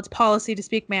says, well, it's policy to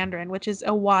speak Mandarin, which is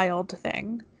a wild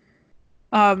thing.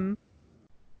 Then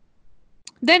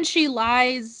she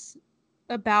lies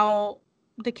about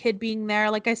the kid being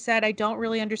there. Like I said, I don't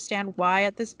really understand why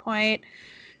at this point.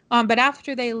 But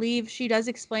after they leave, she does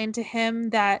explain to him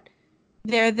that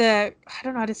they're I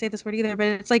don't know how to say this word either,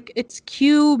 but it's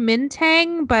Q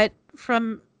Mintang, but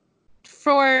for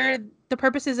the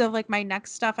purposes of like my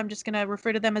next stuff, I'm just going to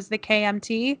refer to them as the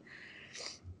KMT,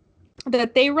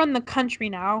 that they run the country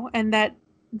now and that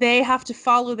they have to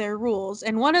follow their rules.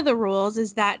 And one of the rules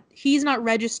is that he's not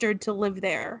registered to live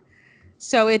there.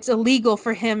 So it's illegal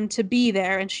for him to be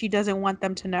there, and she doesn't want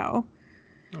them to know.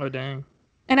 Oh, dang.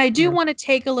 And I do want to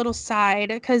take a little side,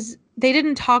 because they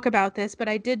didn't talk about this, but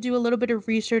I did do a little bit of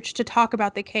research to talk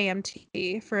about the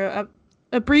KMT for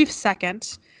a brief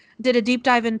second. Did a deep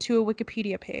dive into a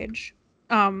Wikipedia page.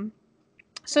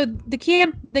 So the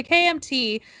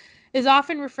KMT is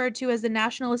often referred to as the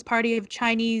Nationalist Party of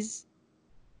Chinese...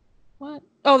 What?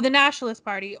 Oh, the Nationalist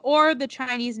Party, or the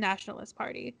Chinese Nationalist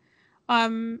Party.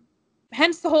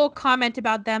 Hence the whole comment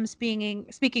about them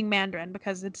speaking Mandarin,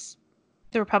 because it's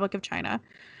the Republic of China.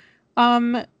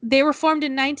 They were formed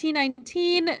in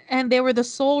 1919, and they were the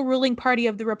sole ruling party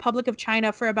of the Republic of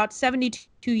China for about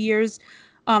 72 years,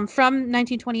 from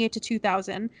 1928 to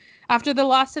 2000. After the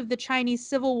loss of the Chinese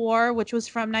Civil War, which was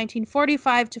from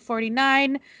 1945 to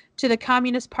 49, to the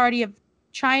Communist Party of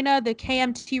China, the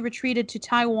KMT retreated to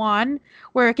Taiwan,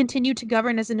 where it continued to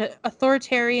govern as an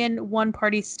authoritarian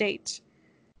one-party state.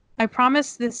 I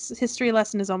promise this history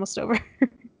lesson is almost over.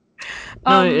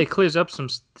 No, it clears up some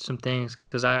things,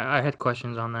 because I had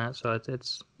questions on that, so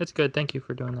it's good. Thank you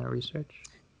for doing that research.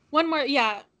 One more,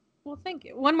 yeah. Well, thank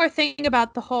you. One more thing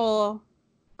about the whole,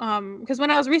 because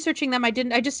when I was researching them, I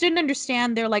just didn't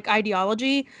understand their like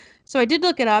ideology, so I did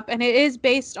look it up, and it is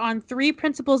based on three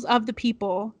principles of the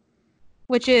people,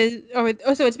 so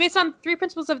it's based on three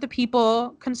principles of the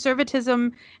people: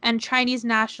 conservatism and Chinese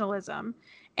nationalism.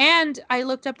 And I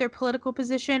looked up their political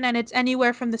position, and it's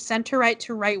anywhere from the center right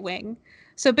to right wing.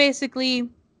 So basically,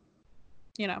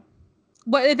 I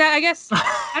guess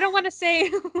I don't want to say.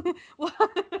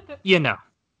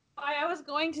 I was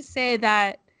going to say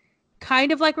that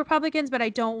kind of like Republicans, but I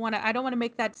don't want to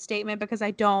make that statement because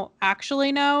I don't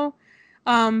actually know.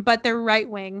 But they're right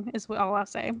wing is all I'll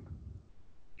say.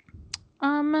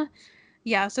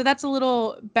 Yeah, so that's a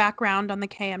little background on the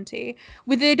KMT.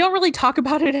 They don't really talk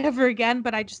about it ever again,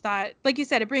 but I just thought, like you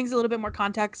said, it brings a little bit more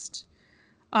context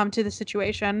to the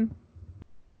situation.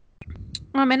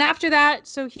 And after that,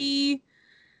 so he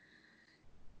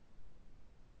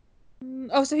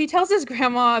tells his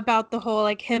grandma about the whole,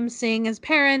 like, him seeing his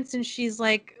parents, and she's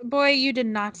like, boy, you did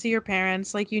not see your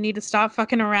parents. Like, you need to stop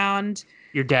fucking around.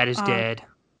 Your dad is dead.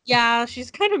 Yeah, she's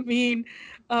kind of mean.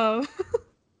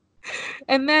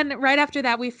 And then right after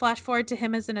that, we flash forward to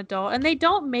him as an adult, and they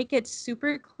don't make it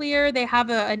super clear. They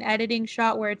have an editing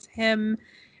shot where it's him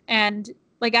and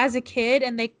like as a kid,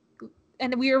 and they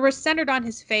and we were centered on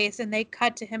his face, and they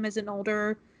cut to him as an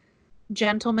older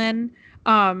gentleman.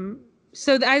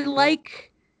 So I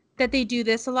like that they do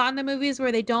this a lot in the movies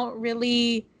where they don't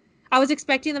really. I was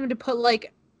expecting them to put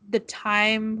like the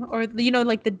time or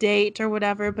like the date or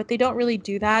whatever, but they don't really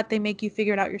do that. They make you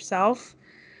figure it out yourself.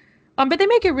 But they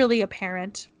make it really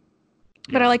apparent.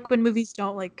 Yeah. But I like when movies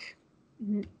don't like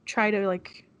try to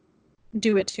like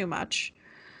do it too much.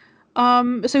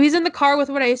 So he's in the car with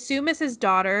what I assume is his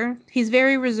daughter. He's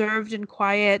very reserved and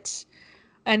quiet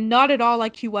and not at all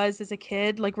like he was as a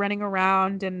kid, like running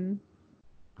around and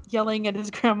yelling at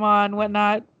his grandma and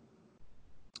whatnot.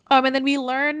 And then we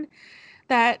learn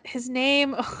that his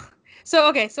name.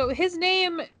 So his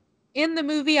name in the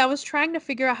movie, I was trying to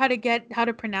figure out how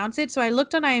to pronounce it. So I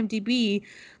looked on IMDb,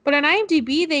 but on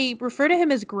IMDb they refer to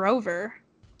him as Grover.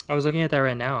 I was looking at that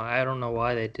right now. I don't know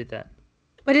why they did that.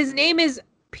 But his name is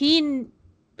Pinju.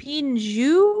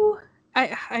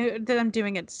 I'm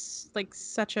doing it like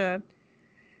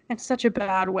in such a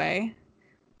bad way.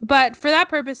 But for that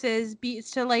purposes,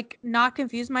 to like not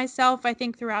confuse myself, I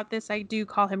think throughout this I do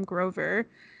call him Grover,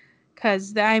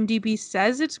 because the IMDb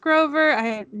says it's Grover. I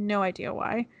have no idea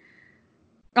why.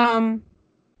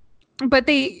 But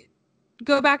they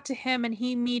go back to him, and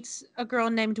he meets a girl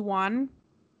named Juan,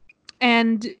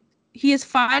 and he is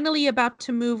finally about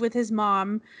to move with his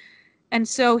mom. And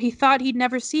so he thought he'd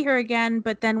never see her again,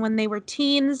 but then when they were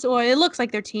teens, or it looks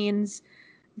like they're teens,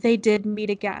 they did meet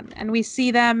again. And we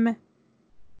see them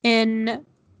in,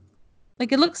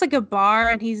 like, it looks like a bar,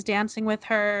 and he's dancing with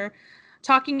her,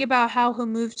 talking about how he'll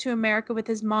move to America with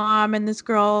his mom and this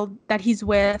girl that he's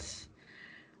with.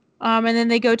 And then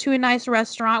they go to a nice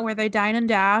restaurant where they dine and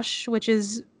dash, which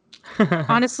is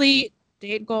honestly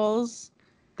date goals.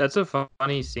 That's a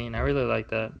funny scene. I really like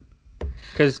that.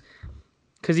 Because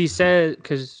they're at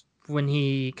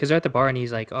the bar and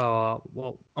he's like, oh,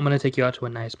 well, I'm going to take you out to a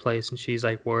nice place. And she's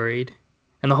like worried.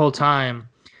 And the whole time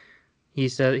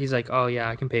he's like, oh yeah,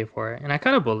 I can pay for it. And I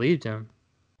kind of believed him.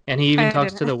 And he even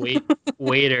talks to the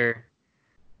waiter.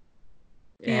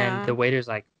 And the waiter's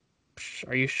like,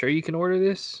 are you sure you can order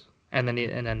this? And then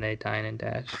they dine and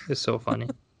dash. It's so funny.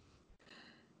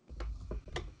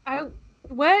 I don't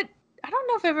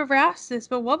know if I've ever asked this,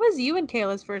 but what was you and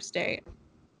Kayla's first date?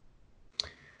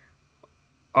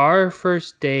 Our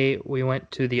first date, we went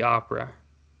to the opera.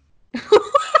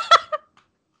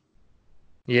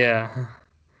 Yeah.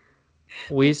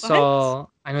 We saw.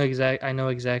 I know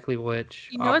exactly which.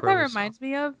 You know what that reminds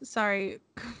me of? Sorry.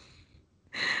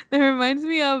 That reminds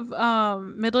me of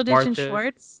Middleditch and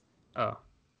Schwartz. Oh.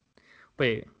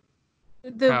 Wait.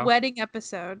 The wedding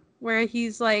episode where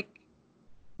he's like,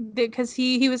 because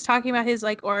he was talking about his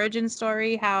like origin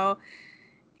story, how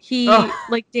he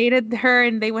like dated her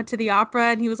and they went to the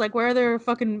opera, and he was like, where are there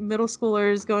fucking middle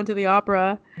schoolers going to the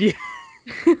opera? Yeah.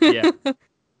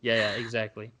 Yeah,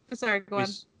 exactly. Sorry, go on.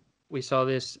 We saw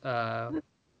this opera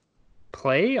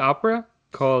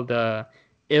called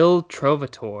Il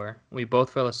Trovatore. We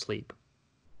both fell asleep.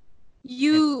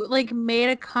 You like made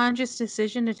a conscious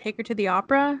decision to take her to the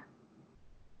opera?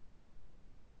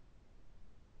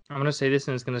 I'm going to say this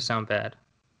and it's going to sound bad.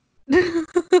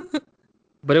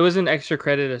 But it was an extra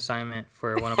credit assignment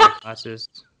for one of our classes.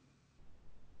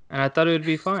 And I thought it would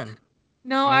be fun.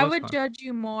 No, I would judge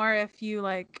you more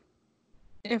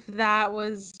if that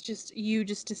was just, you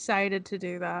just decided to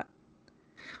do that.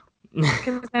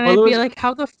 Because then I'd be like,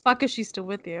 how the fuck is she still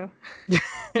with you?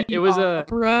 It was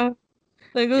opera.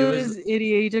 Like, this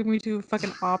idiot, he took me to a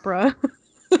fucking opera.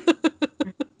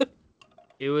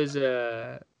 It was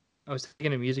I was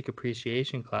taking a music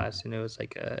appreciation class, and it was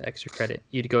like extra credit.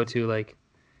 You'd go to like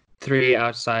 3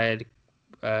 outside.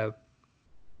 It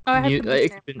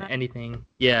could have been anything.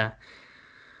 Yeah.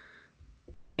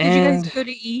 Did you guys go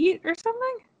to eat or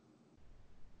something?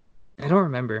 I don't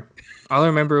remember. All I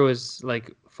remember was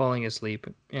like falling asleep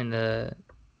in the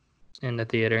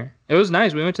theater. It was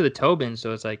nice. We went to the Tobin,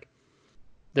 so it's like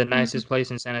the nicest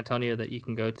place in San Antonio that you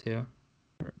can go to,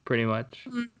 pretty much.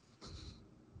 Mm-hmm.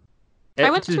 I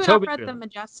went to an opera at the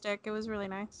Majestic. It was really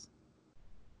nice.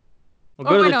 We'll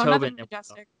go to the Tobin. Not the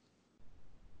Majestic.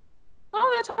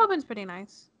 Oh, the Tobin's pretty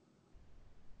nice.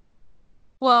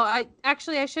 Well,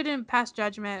 I shouldn't pass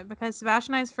judgment, because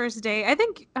Sebastian and I's first date, I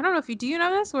don't know if do you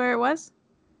know this, where it was?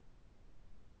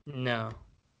 No.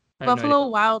 Buffalo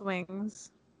Wild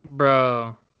Wings.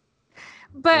 Bro.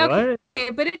 But what?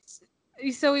 Okay, but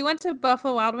so we went to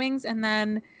Buffalo Wild Wings, and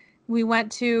then we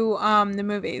went to the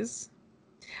movies.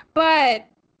 But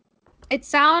it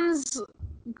sounds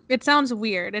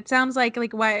weird. It sounds like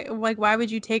why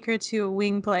would you take her to a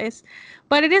wing place?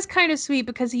 But it is kind of sweet,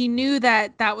 because he knew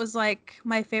that was like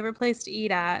my favorite place to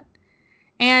eat at,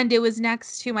 And it was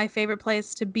next to my favorite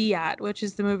place to be at, which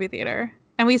is the movie theater.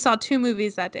 And we saw 2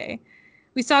 movies that day.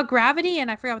 We saw Gravity, and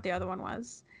I forgot what the other one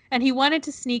was. And he wanted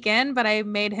to sneak in, but I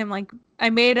made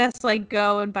us like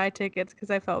go and buy tickets because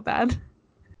I felt bad.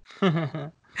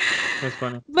 That's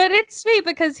funny. But it's sweet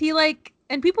because he like,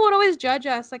 and people would always judge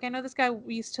us. Like I know this guy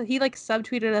he like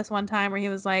subtweeted us one time where he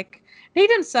was like, he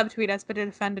didn't subtweet us, but it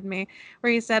offended me.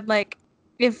 Where he said like,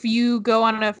 if you go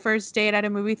on a first date at a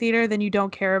movie theater, then you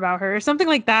don't care about her or something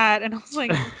like that. And I was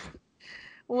like,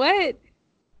 what?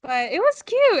 But it was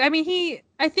cute. I mean,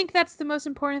 I think that's the most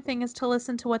important thing is to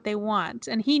listen to what they want.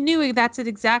 And he knew that's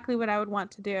exactly what I would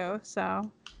want to do.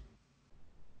 So,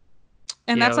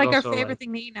 and Yeah, I that's would like our also favorite like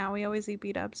thing to eat now. We always eat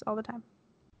B-dubs all the time.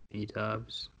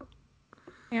 B-dubs.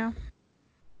 Yeah.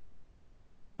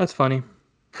 That's funny.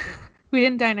 We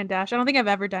didn't dine and dash. I don't think I've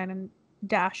ever dined and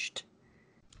dashed.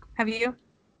 Have you?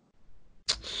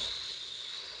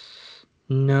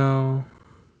 No,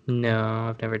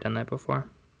 I've never done that before.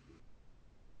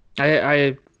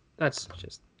 That's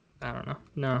just, I don't know.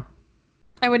 No.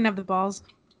 I wouldn't have the balls.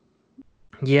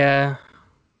 Yeah,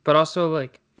 but also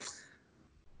like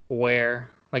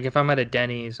where? Like if I'm at a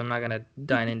Denny's, I'm not gonna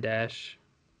dine and dash.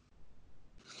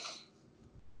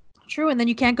 True, and then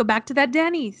you can't go back to that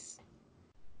Denny's.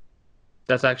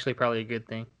 That's actually probably a good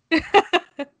thing. All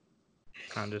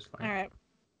I'm just like, right.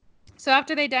 So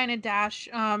after they dine and dash,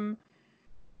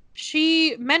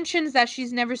 she mentions that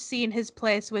she's never seen his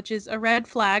place, which is a red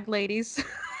flag, ladies.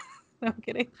 No, I'm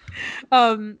kidding.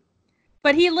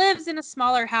 But he lives in a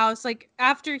smaller house. Like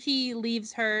after he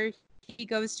leaves her, he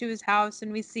goes to his house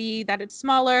and we see that it's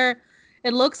smaller.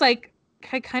 It looks like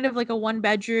kind of like a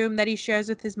 1-bedroom that he shares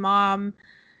with his mom.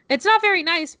 It's not very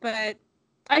nice, but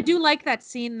I do like that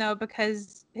scene though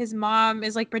because his mom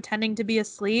is like pretending to be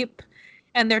asleep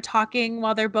and they're talking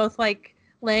while they're both like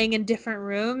laying in different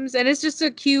rooms, and it's just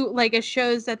so cute. Like it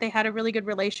shows that they had a really good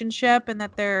relationship and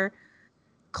that they're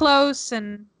close,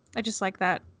 and I just like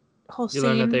that whole you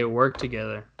learn that scene. they work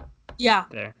together Yeah.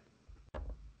 there.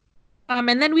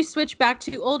 And then we switch back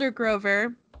to older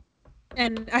Grover,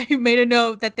 and I made a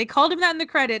note that they called him that in the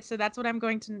credits, so that's what I'm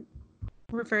going to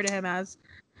refer to him as.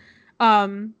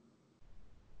 And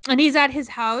he's at his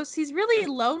house. He's really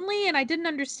lonely, and I didn't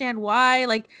understand why.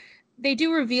 Like, they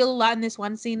do reveal a lot in this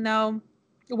one scene, though,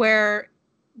 where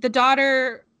the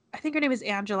daughter, I think her name is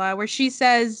Angela, where she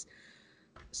says,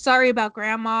 sorry about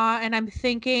grandma, and I'm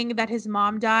thinking that his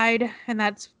mom died, and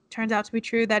that turns out to be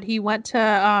true, that he went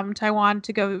to Taiwan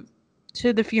to go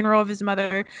to the funeral of his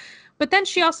mother. But then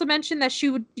she also mentioned that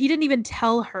he didn't even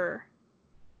tell her,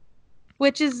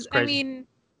 which is, I mean,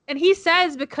 and he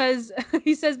says because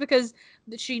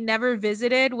she never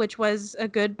visited, which was a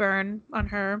good burn on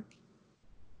her.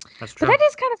 That's true. But that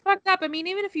is kind of fucked up. I mean,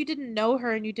 even if you didn't know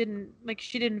her and you didn't like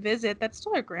she didn't visit, that's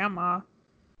still her grandma.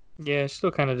 Yeah,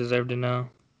 still kind of deserve to know.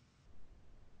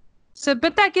 So,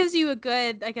 but that gives you a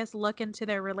good, I guess, look into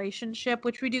their relationship,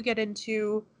 which we do get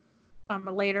into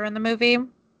later in the movie.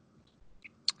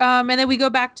 And then we go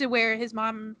back to where his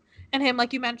mom and him,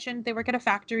 like you mentioned, they work at a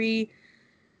factory.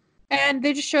 And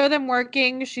they just show them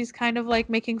working. She's kind of like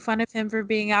making fun of him for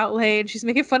being out late. She's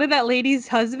making fun of that lady's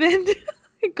husband.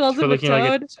 Calls For him a looking like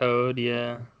a toad. toad,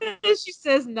 yeah. She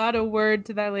says not a word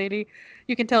to that lady.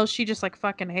 You can tell she just like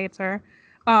fucking hates her.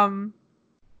 And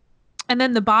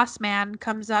then the boss man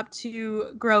comes up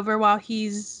to Grover while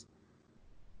he's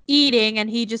eating, and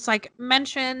he just like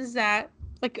mentions that,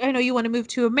 like, I know you want to move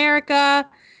to America.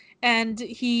 And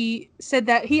he said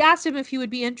that he asked him if he would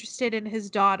be interested in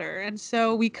his daughter. And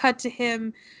so we cut to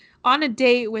him on a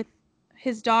date with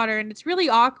his daughter, and it's really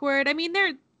awkward. I mean,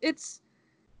 it's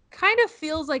kind of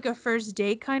feels like a first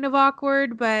date kind of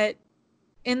awkward, but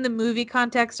in the movie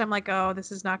context, I'm like, oh,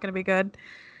 this is not going to be good.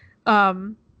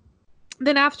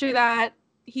 Then after that,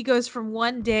 he goes from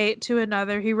one date to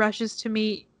another. He rushes to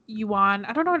meet Yuan.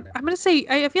 I don't know. I'm going to say,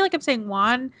 I feel like I'm saying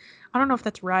Juan. I don't know if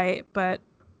that's right, but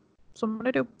that's what I'm going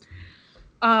to do.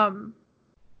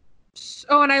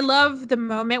 Oh, and I love the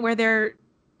moment where they're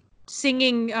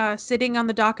singing Sitting on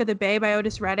the Dock of the Bay by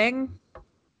Otis Redding.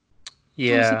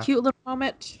 Yeah. It was a cute little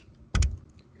moment.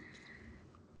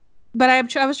 But I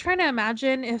was trying to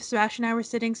imagine if Sebastian and I were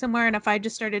sitting somewhere and if I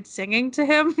just started singing to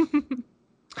him.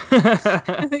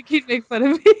 I think he'd make fun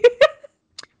of me.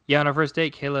 Yeah, on our first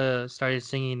date, Kayla started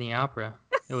singing the opera.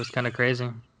 It was kind of crazy.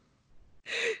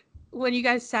 When you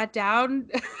guys sat down,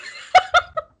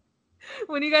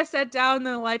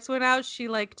 the lights went out, she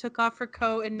like took off her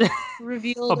coat and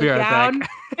revealed I'll be a right gown back.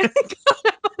 and got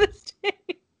up on the stage.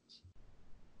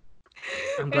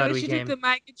 I'm And glad then we she came. took the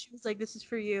mic and she was like, "This is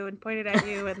for you," and pointed at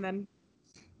you, and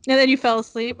then you fell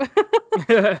asleep.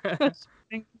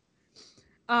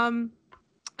 um,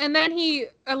 And then he,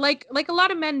 like a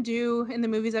lot of men do in the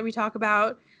movies that we talk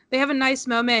about, they have a nice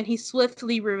moment and he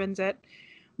swiftly ruins it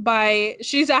by,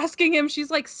 she's asking him, she's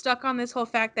like stuck on this whole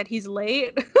fact that he's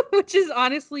late, which is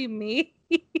honestly me.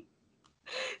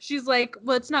 She's like,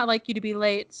 well, it's not like you to be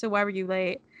late, so why were you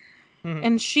late? Mhm.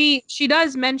 And she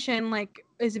does mention, like,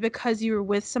 is it because you were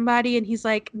with somebody? And he's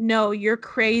like, no, you're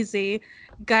crazy.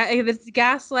 It's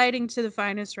gaslighting to the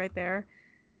finest right there.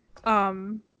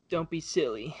 Don't be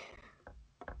silly.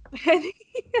 I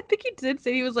think he did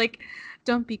say, he was like,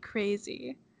 don't be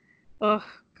crazy. Oh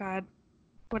God,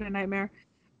 what a nightmare.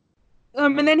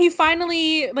 And then he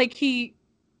finally, like, he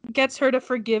gets her to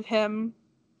forgive him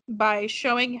by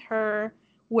showing her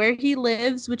where he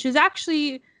lives, which is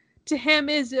actually, to him,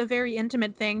 is a very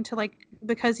intimate thing to, like,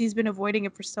 because he's been avoiding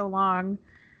it for so long.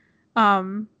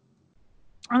 And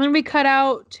then we cut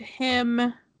out to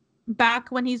him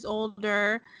back when he's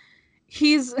older.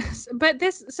 But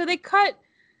this, so they cut,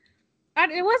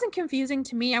 it wasn't confusing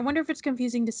to me. I wonder if it's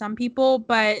confusing to some people,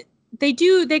 but they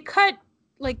cut,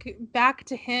 like, back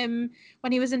to him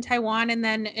when he was in Taiwan and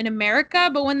then in America.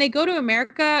 But when they go to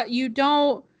America, you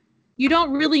don't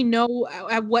really know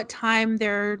at what time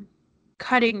they're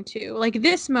cutting to. Like,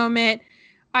 this moment,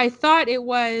 I thought it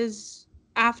was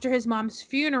after his mom's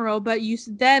funeral, but you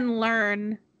then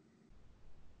learn,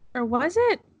 or was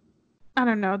it? I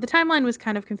don't know. The timeline was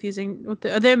kind of confusing. With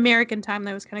the American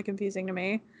timeline was kind of confusing to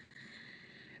me.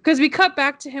 Because we cut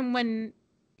back to him when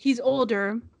he's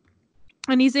older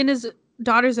and he's in his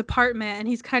daughter's apartment and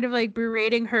he's kind of like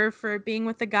berating her for being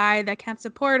with a guy that can't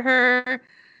support her.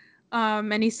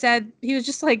 And he said he was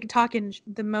just like talking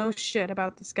the most shit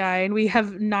about this guy, and we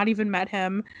have not even met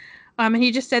him. And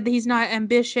he just said that he's not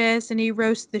ambitious, and he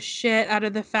roasts the shit out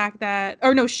of the fact that,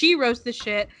 or no, she roasts the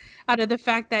shit out of the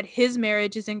fact that his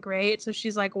marriage isn't great. So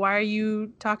she's like, why are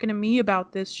you talking to me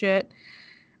about this shit?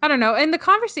 I don't know. And the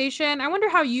conversation, I wonder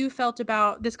how you felt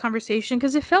about this conversation,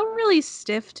 because it felt really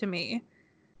stiff to me.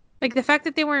 Like the fact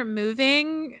that they weren't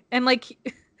moving, and like,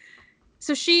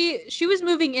 so she was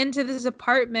moving into this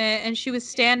apartment and she was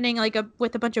standing like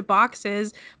with a bunch of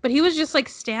boxes, but he was just like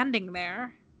standing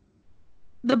there.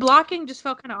 The blocking just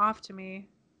felt kind of off to me.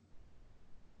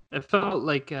 It felt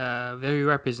like very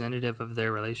representative of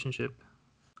their relationship.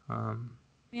 Um,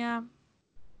 Yeah.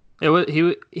 he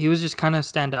was just kind of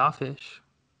standoffish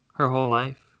her whole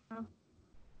life,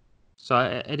 so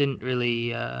I didn't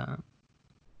really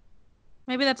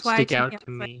Maybe that's why stick to me out I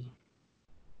to was like, me.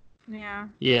 yeah.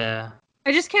 Yeah.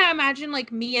 I just can't imagine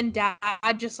like me and dad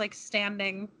just like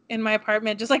standing in my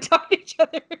apartment, just like talking to each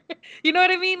other. You know what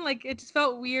I mean? Like it just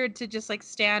felt weird to just like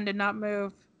stand and not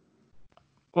move.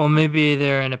 Well, maybe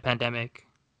they're in a pandemic,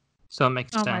 so it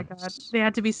makes Oh my God. sense. They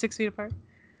had to be 6 feet apart.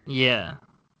 Yeah.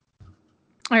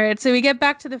 All right. So we get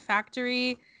back to the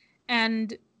factory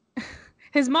and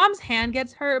his mom's hand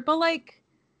gets hurt, but like,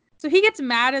 so he gets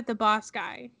mad at the boss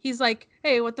guy. He's like,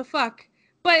 hey, what the fuck?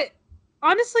 But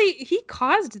honestly, he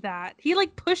caused that. He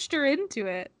like pushed her into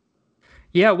it.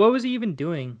 Yeah, what was he even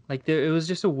doing? Like, it was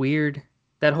just a weird.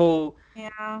 That whole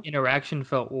Yeah. interaction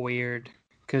felt weird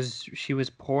because she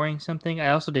was pouring something. I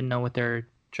also didn't know what their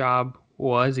job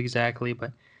was exactly,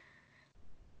 but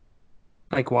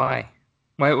like, why?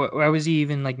 Why was he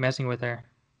even like messing with her?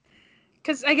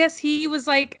 Because I guess he was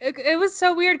like, it was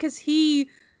so weird because he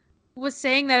was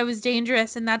saying that it was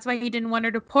dangerous and that's why he didn't want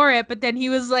her to pour it. But then he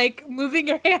was like moving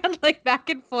her hand like back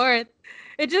and forth.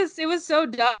 It was so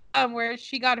dumb where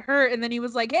she got hurt and then he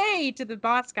was like, hey, to the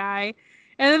boss guy.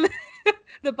 And then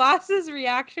the boss's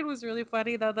reaction was really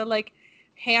funny though. The like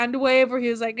hand wave where he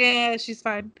was like, yeah, she's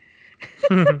fine.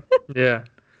 Yeah.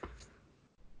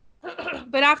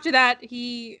 But after that,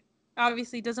 he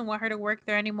obviously doesn't want her to work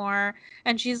there anymore.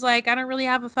 And she's like, I don't really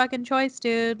have a fucking choice,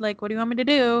 dude. Like, what do you want me to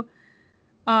do?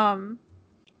 Um,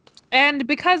 and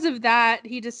because of that,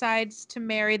 he decides to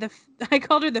marry I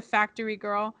called her the factory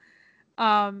girl,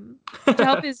 to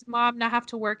help his mom not have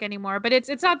to work anymore. But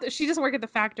it's not, she doesn't work at the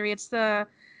factory. It's the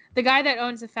guy that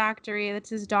owns the factory. That's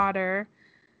his daughter.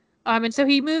 And so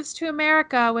he moves to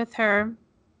America with her.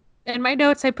 In my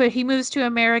notes, I put he moves to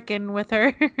American with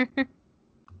her.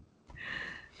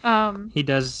 um, He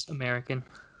does American.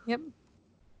 yep.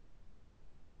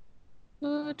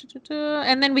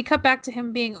 And then we cut back to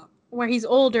him being where he's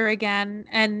older again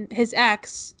and his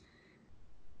ex,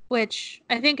 which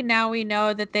I think now we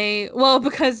know that well,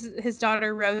 because his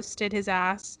daughter roasted his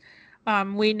ass,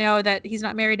 we know that he's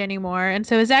not married anymore. And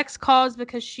so his ex calls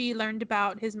because she learned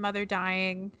about his mother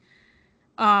dying.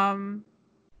 Um,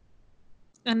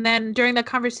 and then during the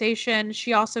conversation,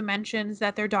 she also mentions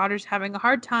that their daughter's having a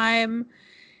hard time.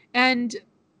 And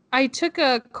I took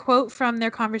a quote from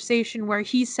their conversation where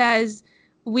he says,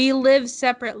 we live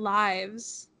separate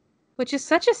lives, which is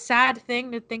such a sad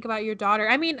thing to think about your daughter.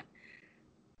 I mean,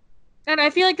 and I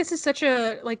feel like this is such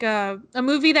a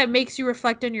movie that makes you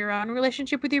reflect on your own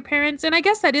relationship with your parents. And I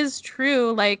guess that is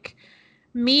true. Like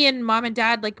me and mom and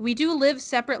dad, like we do live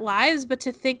separate lives, but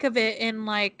to think of it in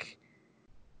like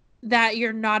that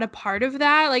you're not a part of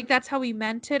that, like that's how we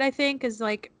meant it, I think, is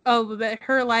like, oh, but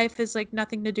her life is like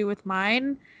nothing to do with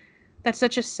mine. That's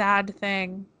such a sad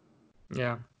thing.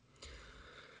 Yeah.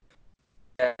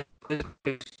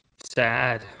 It's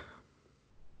sad.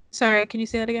 Sorry, can you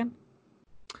say that again?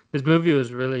 This movie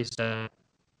was really sad.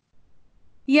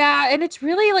 Yeah, and it's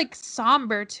really like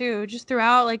somber too, just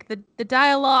throughout like the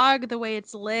dialogue, the way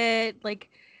it's lit, like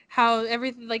how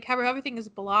everything is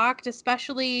blocked,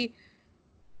 especially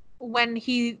when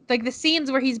he like the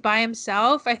scenes where he's by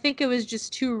himself. I think it was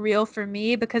just too real for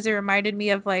me because it reminded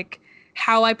me of like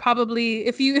how I probably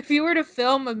if you were to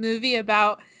film a movie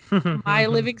about my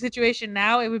living situation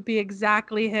now, it would be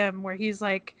exactly him where he's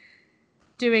like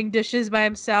doing dishes by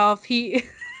himself. He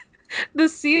the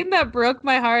scene that broke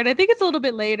my heart, I think it's a little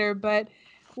bit later, but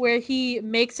where he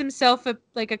makes himself a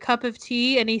cup of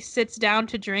tea and he sits down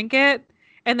to drink it,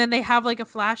 and then they have like a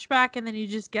flashback and then he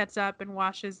just gets up and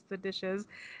washes the dishes.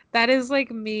 That is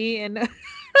like me in a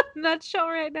nutshell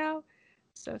right now.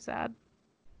 So sad.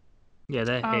 Yeah,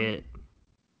 that Um hit.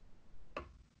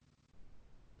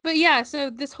 but yeah, so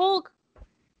this whole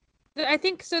I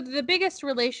think so the biggest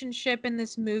relationship in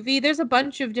this movie, there's a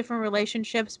bunch of different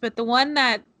relationships, but the one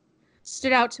that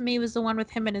stood out to me was the one with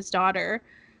him and his daughter.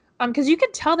 Because you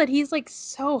can tell that he's like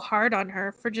so hard on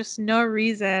her for just no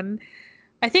reason.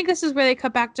 I think this is where they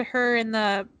cut back to her in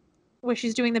the where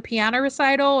she's doing the piano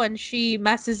recital and she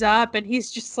messes up and he's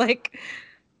just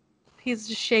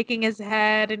shaking his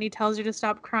head and he tells her to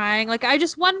stop crying. Like I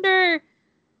just wonder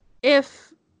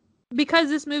if because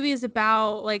this movie is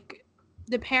about like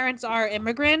the parents are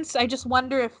immigrants, I just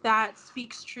wonder if that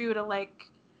speaks true to like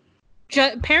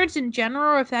parents in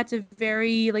general, or if that's a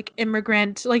very like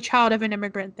immigrant, like child of an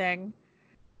immigrant thing.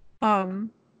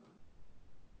 Um,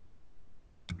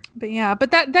 but yeah,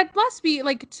 but that must be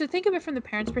like to think of it from the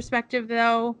parents' perspective,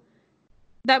 though.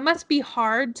 That must be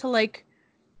hard to like.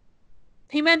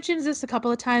 He mentions this a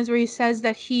couple of times where he says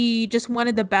that he just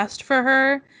wanted the best for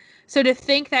her. So to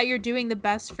think that you're doing the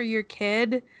best for your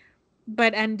kid,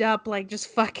 but end up like just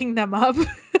fucking them up,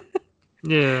 that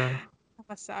Yeah.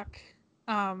 must suck.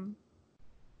 Um,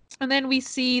 and then we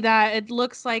see that it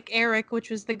looks like Eric, which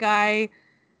was the guy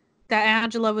that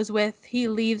Angela was with, he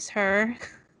leaves her.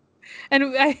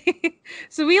 And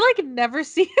so we like never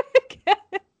see him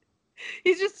again.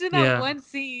 He's just in that Yeah. one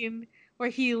scene where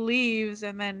he leaves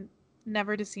and then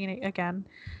never to see it again.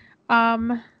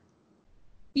 Um,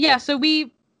 yeah, so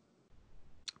we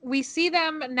see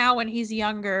them now when he's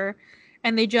younger,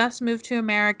 and they just moved to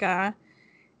America,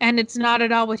 and it's not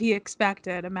at all what he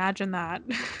expected. Imagine that.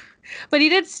 But he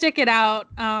did stick it out.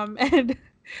 And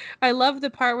I love the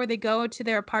part where they go to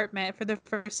their apartment for the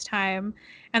first time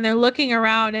and they're looking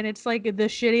around and it's like the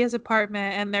shittiest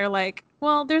apartment and they're like,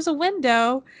 well, there's a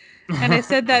window. And I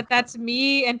said that that's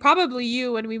me and probably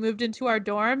you when we moved into our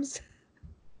dorms.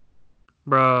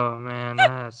 Bro, man,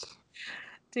 that's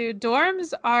Dude,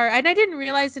 dorms are, and I didn't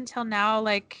realize until now,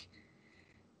 like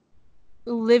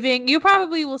living, you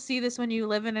probably will see this when you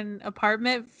live in an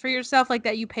apartment for yourself, like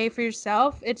that you pay for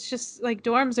yourself. It's just like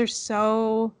dorms are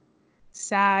so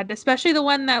sad, especially the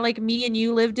one that like me and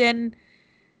you lived in.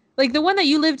 Like the one that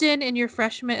you lived in your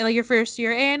freshman, like your first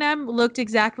year A&M, looked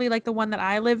exactly like the one that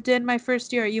I lived in my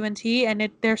first year at UNT, and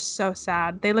they're so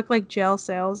sad. They look like jail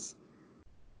cells.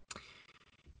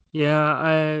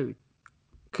 yeah.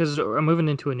 Cause I'm moving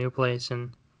into a new place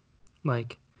and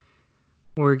like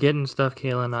we're getting stuff,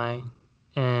 Kayla and I,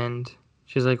 and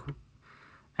she's like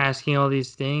asking all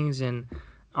these things, and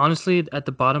honestly, at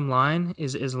the bottom line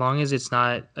is as long as it's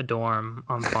not a dorm,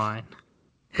 I'm fine.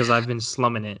 Because I've been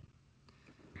slumming it.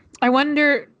 I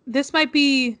wonder, this might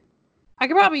be, I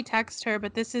could probably text her,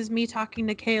 but this is me talking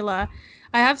to Kayla.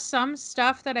 I have some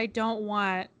stuff that I don't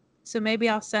want, so maybe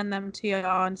I'll send them to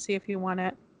y'all and see if you want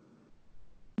it.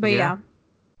 But Yeah. yeah.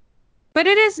 But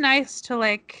it is nice to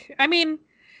like, I mean,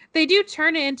 they do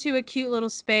turn it into a cute little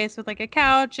space with like a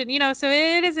couch and so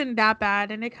it isn't that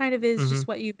bad and it kind of is Mm-hmm. just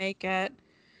what you make it.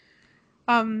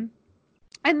 Um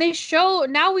and they show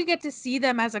now we get to see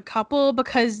them as a couple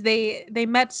because they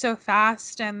met so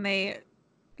fast and they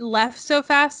left so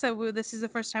fast, so this is the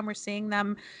first time we're seeing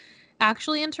them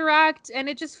actually interact and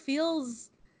it just feels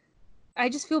I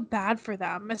just feel bad for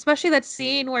them, especially that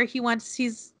scene where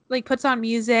he's like puts on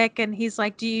music and he's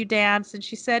like, do you dance? And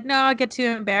she said, no, I get too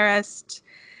embarrassed.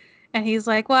 And he's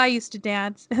like, well, I used to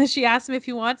dance. And then she asks him if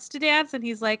he wants to dance, and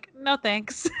he's like, no,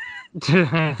 thanks.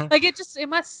 Like, it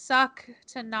must suck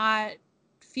to not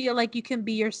feel like you can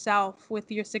be yourself with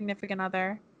your significant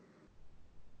other.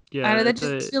 I Yeah, don't know, that that's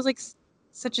just a feels like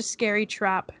such a scary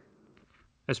trap.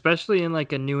 especially in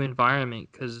like a new environment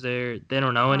because they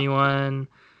don't know Uh, anyone.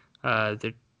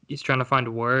 They're he's trying to find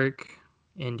work,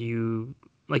 and you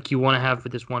want to have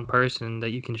this one person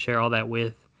that you can share all that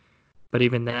with. But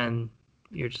even then,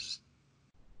 you're just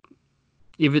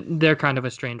even they're kind of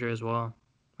a stranger as well.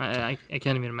 I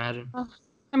can't even imagine.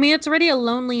 I mean, it's already a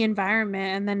lonely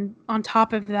environment, and then on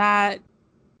top of that,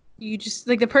 you just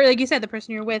like like you said, the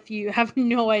person you're with, you have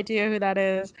no idea who that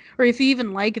is, or if you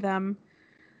even like them.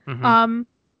 Hmm. Um,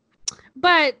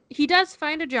 but he does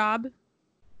find a job,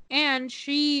 and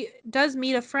she does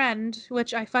meet a friend,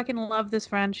 which I fucking love this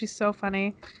friend. She's so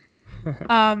funny.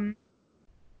 Um,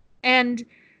 and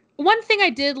one thing I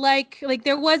did like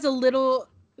there was a little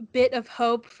bit of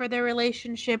hope for their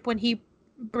relationship when he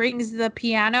brings the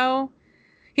piano.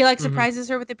 He like Hmm. surprises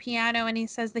her with the piano, and he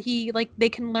says that he like they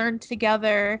can learn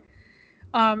together.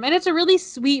 And it's a really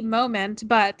sweet moment,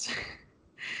 but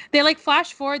they like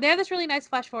flash forward. They have this really nice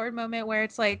flash forward moment where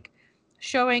it's like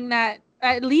showing that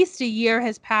at least a year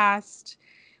has passed,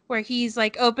 where he's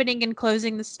like opening and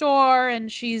closing the store, and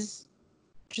she's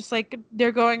just like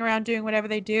they're going around doing whatever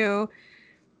they do.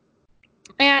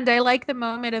 And I like the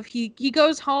moment of he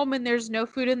goes home and there's no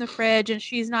food in the fridge and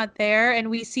she's not there, and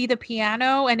we see the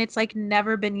piano and it's like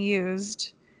never been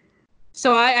used.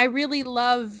 So I really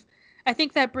love. I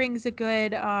think that brings a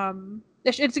good.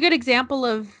 It's a good example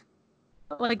of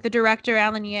like the director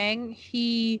Alan Yang.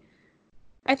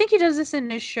 I think he does this in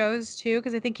his shows too,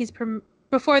 because I think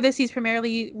before this he's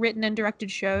primarily written and directed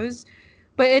shows.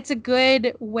 But it's a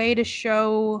good way to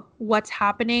show what's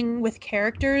happening with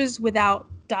characters without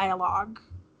dialogue.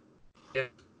 Yeah,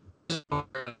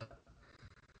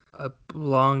 a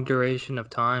long duration of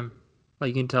time. Like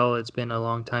you can tell, it's been a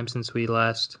long time since that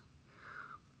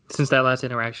last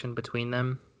interaction between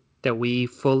them that we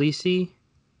fully see.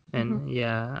 Mm-hmm. And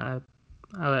yeah,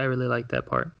 I really like that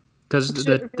part because It's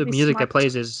the really music that smart.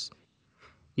 plays is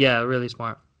yeah really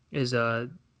smart. Is the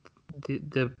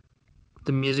the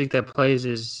the music that plays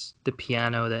is the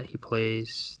piano that he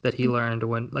plays that he learned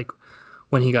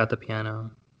when he got the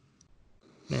piano.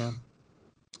 Yeah.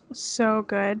 So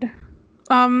good.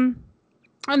 Um,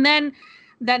 and then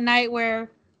that night where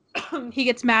he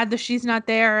gets mad that she's not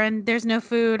there and there's no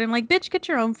food, and like, bitch, get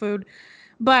your own food.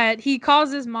 But he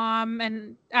calls his mom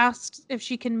and asks if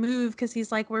she can move because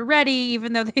he's like, we're ready,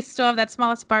 even though they still have that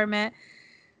smallest apartment.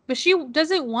 But she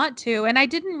doesn't want to. And I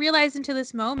didn't realize until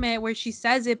this moment where she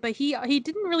says it, but he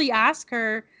didn't really ask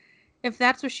her if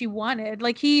that's what she wanted.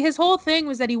 Like his whole thing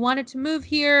was that he wanted to move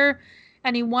here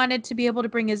and he wanted to be able to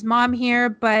bring his mom here,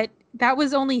 but that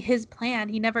was only his plan.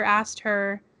 He never asked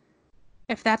her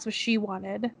if that's what she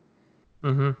wanted.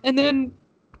 Mm-hmm. And then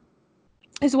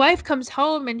his wife comes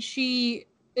home and she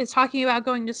is talking about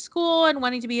going to school and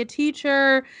wanting to be a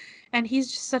teacher, and he's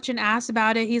just such an ass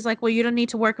about it. He's like, well, you don't need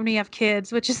to work when you have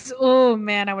kids, which is, oh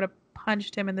man, I would have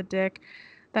punched him in the dick.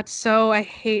 That's so, I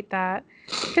hate that,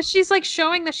 because she's like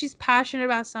showing that she's passionate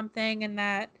about something, and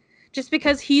that just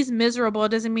because he's miserable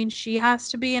doesn't mean she has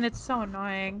to be, and it's so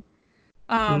annoying.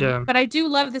 Yeah. But I do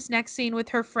love this next scene with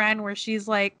her friend where she's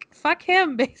like, fuck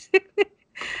him, basically.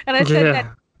 And I said that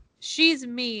Yeah. she's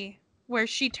me, where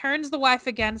she turns the wife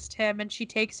against him and she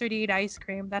takes her to eat ice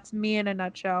cream. That's me in a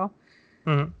nutshell.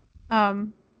 Mm-hmm.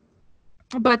 Um,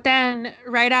 but then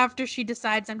right after she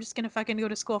decides I'm just gonna fucking go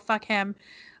to school, fuck him,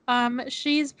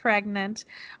 she's pregnant.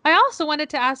 I also wanted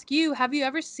to ask you, have you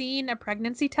ever seen a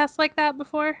pregnancy test like that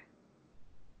before?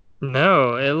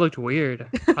 No, it looked weird.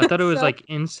 I thought it was So like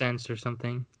incense or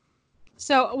something.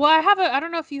 well, I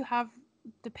don't know if you have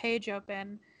the page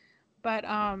open, but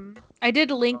I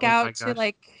did link Oh my out to gosh.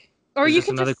 like, or Is you this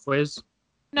can another just quiz?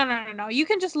 no. You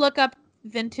can just look up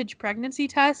vintage pregnancy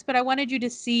test, but I wanted you to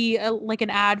see like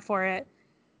an ad for it.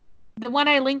 The one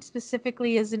I linked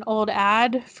specifically is an old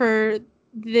ad for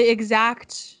the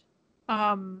exact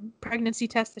pregnancy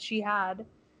test that she had,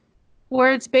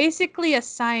 where it's basically a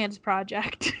science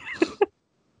project.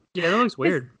 Yeah, that looks 'Cause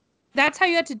weird. that's how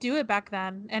you had to do it back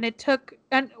then, and it took.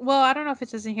 And well, I don't know if it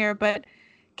says in here, but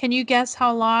can you guess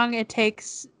how long it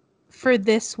takes for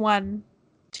this one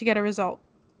to get a result?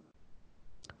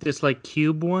 This like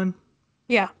cube one,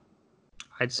 Yeah,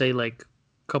 I'd say like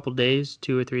a couple days,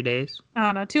 2 or 3 days. I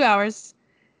don't know, 2 hours.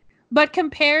 But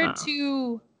compared Oh,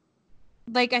 to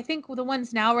like, I think the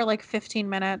ones now are like 15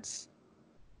 minutes.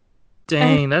 And,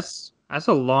 dang, that's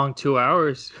a long 2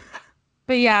 hours.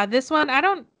 but yeah, this one I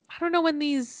don't know when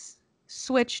these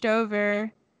switched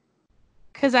over.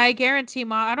 Because I guarantee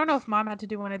mom, I don't know if mom had to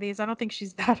do one of these. I don't think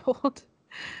she's that old.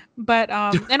 But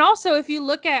and also if you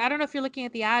look at, I don't know if you're looking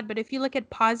at the ad, but if you look at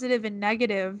positive and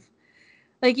negative,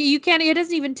 like you can't, it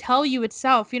doesn't even tell you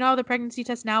itself. You know, the pregnancy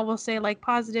test now will say like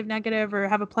positive, negative, or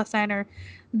have a plus sign, or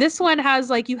this one has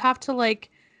like you have to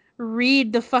like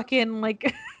read the fucking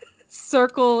like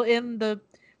circle in the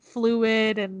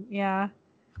fluid and yeah.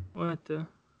 What the?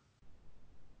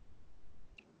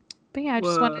 But yeah, I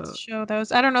just wanted to Whoa. show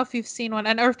those. I don't know if you've seen one,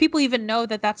 and or if people even know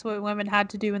that that's what women had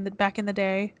to do in the back in the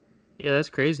day. Yeah, that's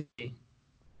crazy.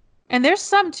 And there's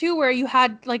some too where you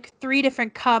had like three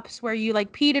different cups where you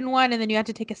like peed in one and then you had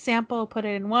to take a sample, put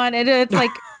it in one. And it's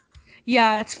like,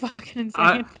 yeah, it's fucking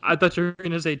I insane. I thought you were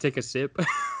gonna say take a sip.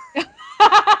 You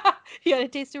gotta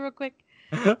taste it real quick.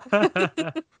 Yeah,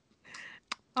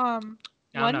 I'm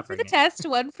One not for the pregnant. test,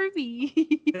 one for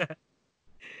me.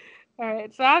 All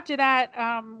right. So after that,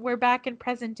 we're back in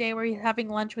present day where he's having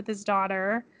lunch with his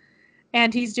daughter.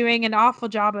 And he's doing an awful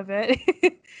job of it.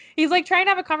 He's like trying to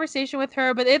have a conversation with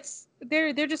her, but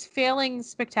they're just failing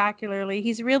spectacularly.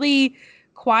 He's really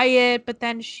quiet, but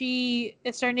then she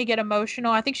is starting to get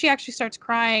emotional. I think she actually starts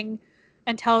crying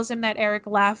and tells him that Eric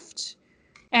left.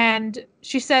 And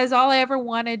she says, "All I ever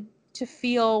wanted to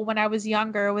feel when I was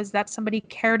younger was that somebody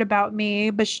cared about me,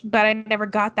 but I never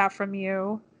got that from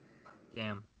you."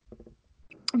 Damn.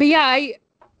 But yeah,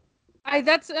 I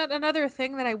that's another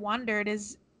thing that I wondered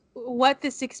is what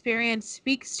this experience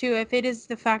speaks to, if it is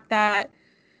the fact that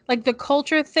like the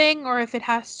culture thing or if it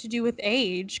has to do with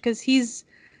age, because he's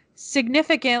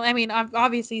significant, I mean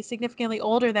obviously significantly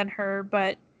older than her,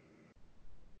 but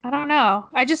I don't know,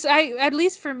 I at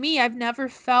least for me, I've never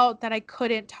felt that I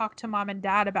couldn't talk to mom and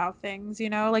dad about things, you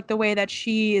know, like the way that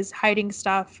she is hiding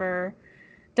stuff or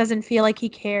doesn't feel like he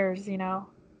cares, you know.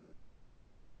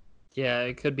 Yeah,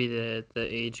 it could be the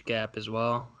age gap as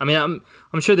well. I mean,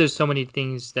 I'm sure there's so many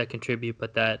things that contribute,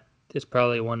 but that is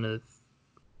probably one of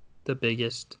the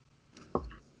biggest.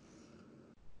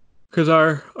 Because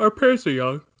our parents are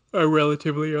young, are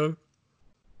relatively young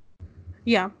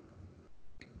Yeah.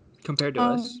 compared to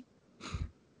us.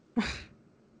 um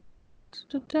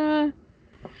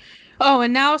Oh,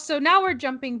 and now, so now we're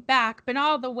jumping back, but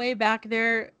not all the way back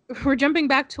there. We're jumping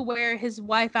back to where his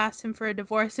wife asked him for a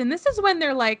divorce. And this is when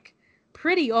they're like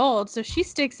pretty old. So she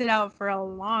sticks it out for a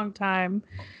long time.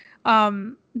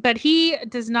 But he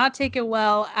does not take it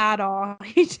well at all.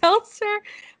 He tells her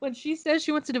when she says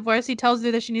she wants a divorce, he tells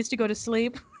her that she needs to go to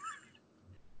sleep.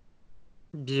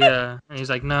 Yeah, and he's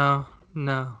like, no,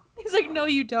 no, He's like, no,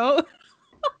 you don't.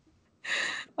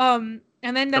 And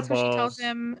then the that's when she tells balls.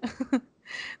 him,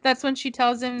 that's when she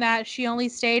tells him that she only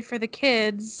stayed for the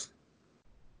kids.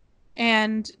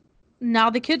 And now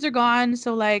the kids are gone,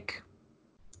 so like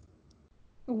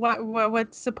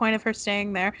what's the point of her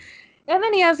staying there? And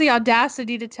then he has the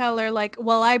audacity to tell her like,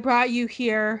 "Well, I brought you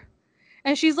here."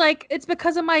 And she's like, "It's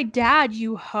because of my dad,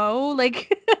 you hoe."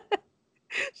 Like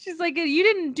she's like, "You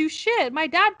didn't do shit. My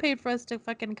dad paid for us to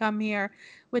fucking come here,"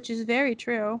 which is very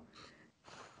true.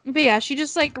 But yeah, she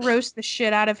just like roasts the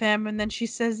shit out of him, and then she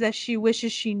says that she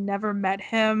wishes she never met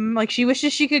him. Like she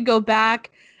wishes she could go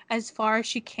back as far as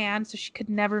she can so she could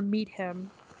never meet him,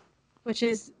 which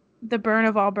is the burn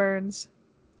of all burns.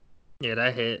 Yeah,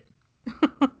 that hit.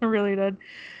 It really did.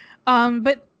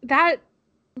 But that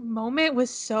moment was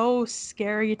so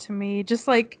scary to me. Just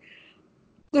like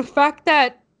the fact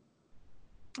that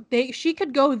she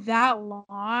could go that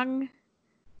long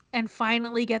and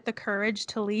finally get the courage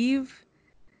to leave.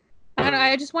 I don't know,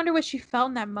 I just wonder what she felt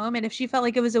in that moment. If she felt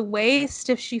like it was a waste,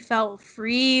 if she felt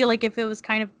free, like if it was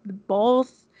kind of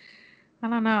both. I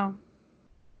don't know.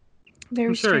 I'm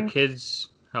Very sure her strange. kids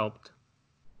helped.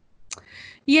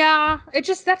 Yeah, it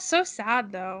just that's so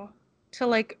sad though to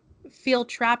like feel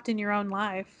trapped in your own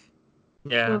life.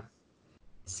 Yeah, Oof,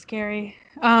 scary.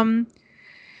 And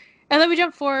then we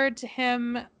jump forward to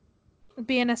him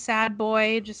being a sad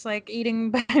boy, just like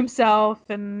eating by himself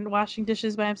and washing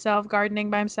dishes by himself, gardening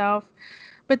by himself.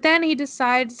 But then he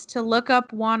decides to look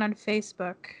up Juan on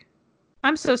Facebook.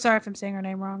 I'm so sorry if I'm saying her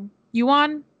name wrong.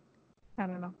 Yuan? I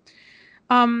don't know.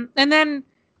 And then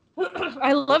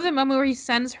I love the moment where he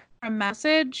sends her a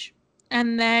message,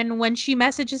 and then when she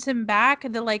messages him back,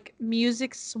 the like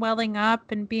music swelling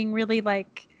up and being really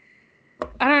like,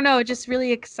 I don't know, just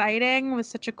really exciting was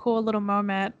such a cool little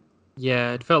moment.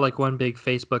 yeah, it felt like one big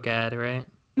Facebook ad, right?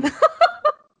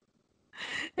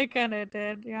 It kind of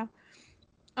did, yeah.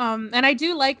 And I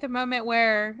do like the moment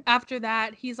where after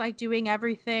that he's like doing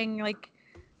everything like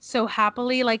so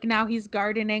happily, like now he's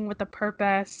gardening with a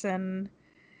purpose and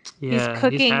he's Yeah, he's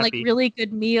cooking like happy. really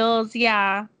good meals.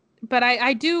 Yeah. But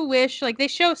I do wish like they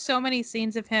show so many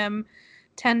scenes of him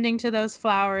tending to those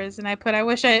flowers, and I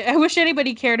wish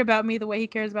anybody cared about me the way he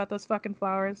cares about those fucking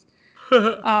flowers.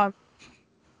 Um,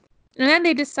 and then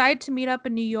they decide to meet up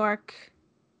in New York,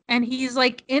 and he's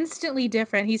like instantly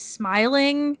different. He's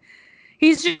smiling.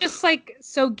 He's just like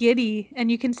so giddy,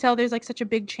 and you can tell there's like such a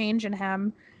big change in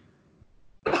him.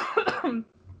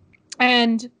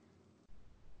 And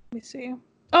let me see.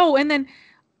 Oh, and then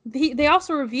they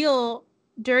also reveal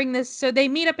during this. So they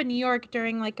meet up in New York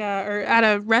during like or at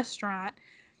a restaurant.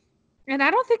 And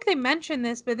I don't think they mentioned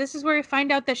this, but this is where we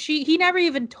find out that he never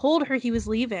even told her he was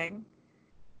leaving.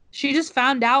 She just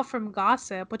found out from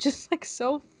gossip, which is like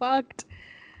so fucked.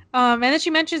 And then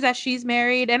she mentions that she's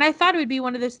married, and I thought it would be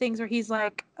one of those things where he's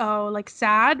like, oh, like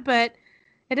sad, but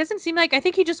it doesn't seem like. I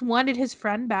think he just wanted his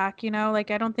friend back, you know?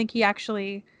 Like I don't think he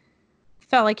actually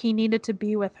felt like he needed to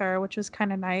be with her, which was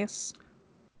kind of nice.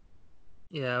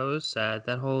 Yeah, it was sad.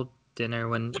 That whole dinner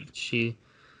when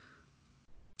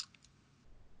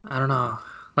I don't know.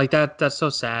 Like that's so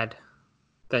sad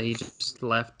that he just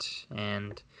left, and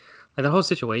like the whole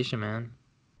situation, man.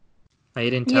 Like, he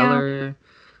didn't tell Yeah. her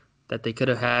that they could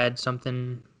have had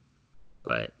something,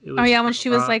 but it Oh was yeah, when so she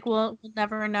was rough. like, we'll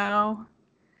never know.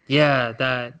 Yeah,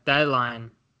 that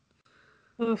line.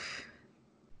 Oof.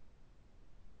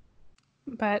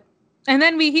 But and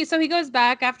then he goes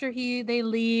back after they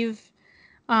leave.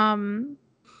 Um,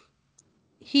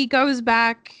 he goes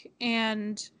back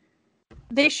and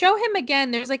they show him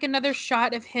again. There's like another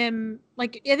shot of him,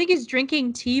 like I think he's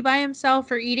drinking tea by himself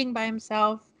or eating by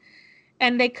himself,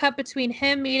 and they cut between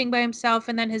him eating by himself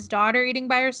and then his daughter eating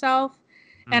by herself.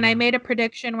 And I Mm. made a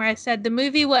prediction where I said the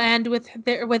movie will end with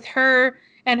her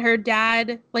and her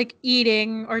dad like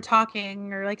eating or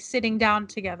talking or like sitting down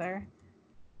together.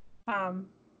 Um,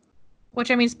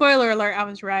 which I mean, spoiler alert, I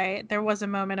was right. There was a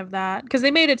moment of that because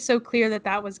they made it so clear that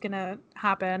that was gonna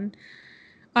happen.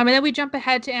 And then we jump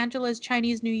ahead to Angela's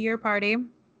Chinese New Year party,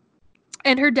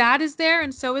 and her dad is there,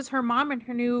 and so is her mom and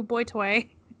her new boy toy.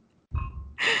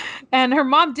 And her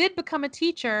mom did become a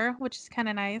teacher, which is kind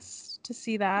of nice to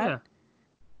see that.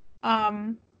 Yeah,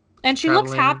 Um, and she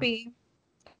looks traveling. happy.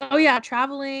 Oh yeah,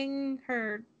 traveling.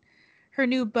 Her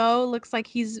new beau looks like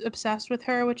he's obsessed with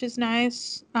her, which is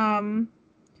nice.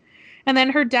 And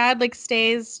then her dad like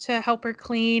stays to help her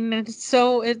clean, and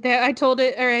so I told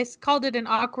it, or I called it an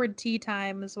awkward tea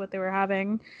time, is what they were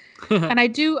having. And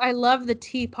I love the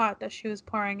teapot that she was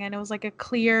pouring in. It was like a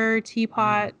clear Mm.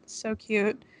 teapot, so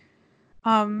cute.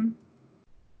 Um,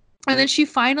 and then she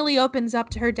finally opens up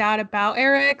to her dad about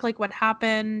Eric, like what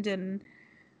happened and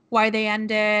why they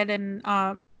ended, and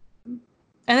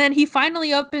then he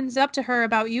finally opens up to her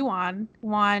about Yuan.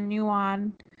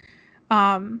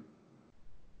 Um,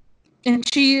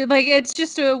 and she like it's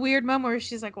just a weird moment where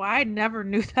she's like, "Well, I never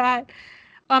knew that."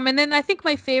 And then I think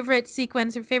my favorite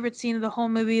sequence or favorite scene of the whole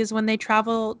movie is when they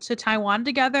travel to Taiwan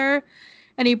together,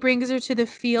 and he brings her to the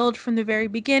field from the very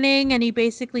beginning, and he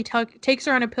basically takes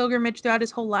her on a pilgrimage throughout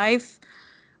his whole life.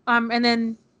 And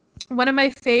then one of my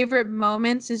favorite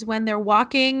moments is when they're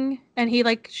walking, and he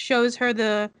like shows her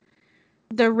the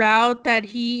route that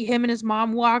him and his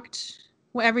mom walked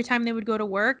every time they would go to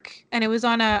work, and it was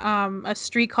on a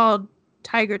street called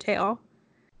Tigertail,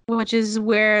 which is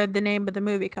where the name of the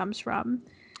movie comes from.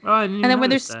 Oh, I didn't And even then when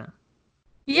notice there's that.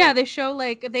 yeah, they show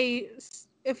like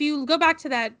if you go back to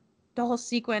the whole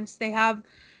sequence, they have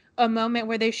a moment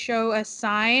where they show a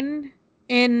sign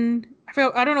in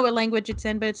I don't know what language it's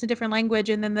in, but it's a different language,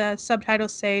 and then the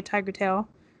subtitles say Tigertail.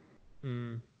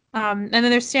 Mm. And then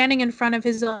they're standing in front of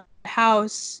his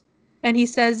house, and he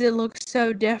says it looks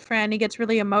so different. He gets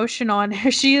really emotional, and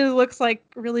she looks like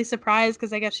really surprised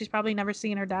because I guess she's probably never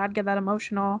seen her dad get that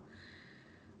emotional.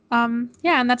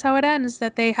 Yeah, and that's how it ends.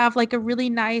 That they have like a really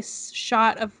nice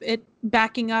shot of it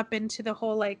backing up into the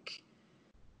whole like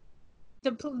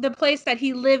the place that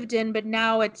he lived in, but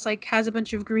now it's like has a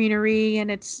bunch of greenery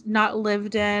and it's not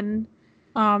lived in.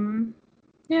 Um,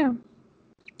 yeah,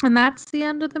 and that's the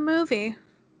end of the movie.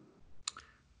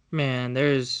 Man,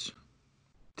 there's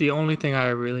the only thing I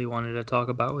really wanted to talk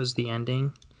about was the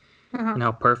ending Uh-huh. and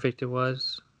how perfect it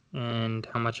was and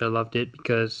how much I loved it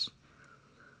because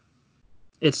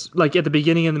it's like at the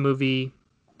beginning of the movie,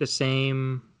 the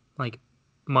same like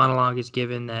monologue is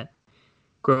given that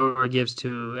Grover gives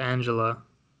to Angela,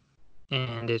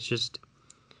 and it's just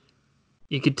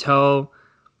you could tell.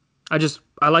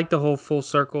 I like the whole full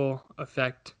circle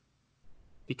effect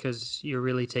because you're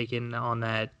really taken on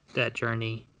that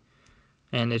journey,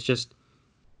 and it's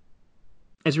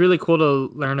really cool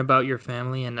to learn about your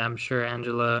family. And I'm sure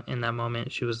Angela in that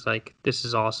moment she was like, "This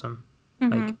is awesome,"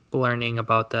 Mm-hmm. like learning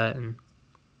about that, and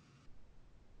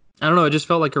I don't know, it just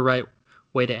felt like a right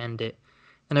way to end it.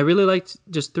 And I really liked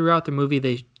just throughout the movie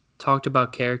they talked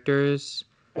about characters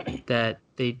that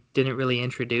they didn't really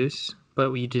introduce,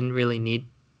 but we didn't really need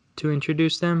to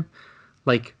introduce them.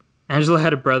 Like Angela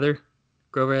had a brother,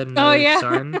 Grover had Oh another yeah.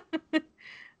 son.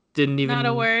 Didn't Not a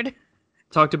even word.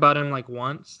 talked about him like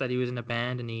once that he was in a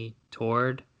band and he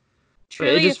toured. But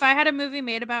it Truly, if just I had a movie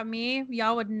made about me,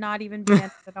 y'all would not even be in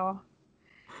it at all.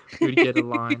 would get a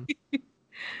line.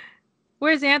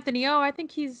 Where's Anthony? Oh, I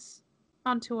think he's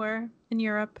on tour in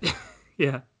Europe.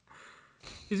 Yeah.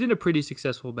 He's in a pretty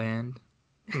successful band.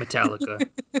 Metallica.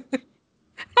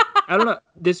 I don't know.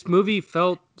 This movie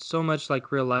felt so much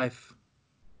like real life.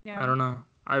 I Yeah. don't know.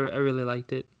 I really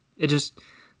liked it. It just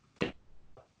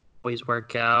always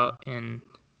work out, and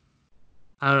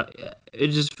I don't. It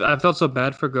just I felt so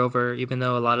bad for Grover, even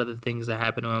though a lot of the things that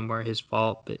happened to him were his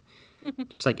fault. But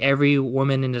it's like every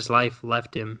woman in his life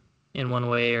left him in one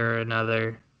way or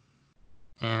another,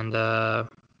 and yeah,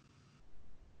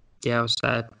 it was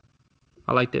sad.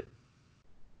 I liked it.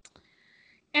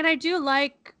 And I do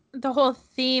like the whole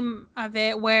theme of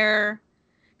it where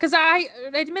because I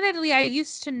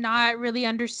used to not really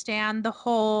understand the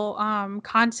whole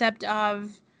concept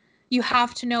of you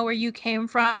have to know where you came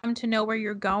from to know where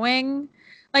you're going.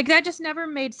 Like that just never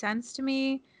made sense to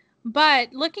me.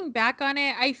 But looking back on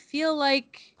it, I feel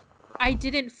like I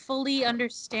didn't fully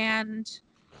understand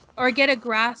or get a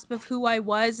grasp of who I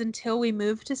was until we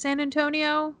moved to San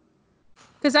Antonio.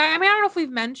 Because I mean, I don't know if we've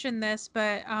mentioned this,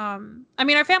 but I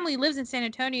mean, our family lives in San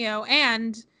Antonio,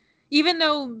 and even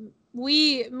though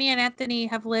me and Anthony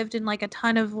have lived in like a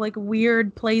ton of like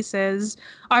weird places,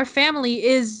 our family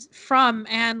is from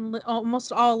and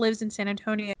almost all lives in San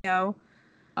Antonio.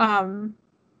 Um,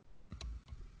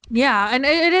 yeah, and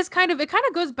it kind of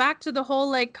goes back to the whole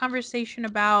like conversation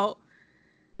about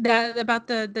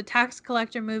the tax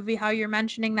collector movie, how you're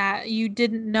mentioning that you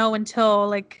didn't know until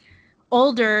like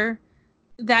older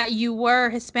that you were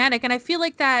Hispanic, and I feel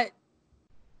like that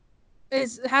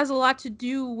has a lot to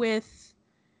do with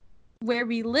where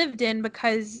we lived in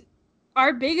because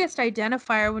our biggest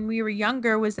identifier when we were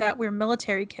younger was that we're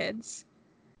military kids.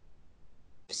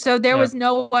 So there Yeah. was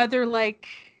no other like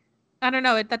I don't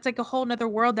know, that's like a whole nother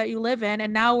world that you live in,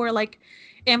 and now we're like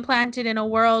implanted in a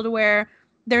world where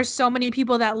there's so many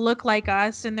people that look like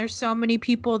us and there's so many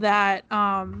people that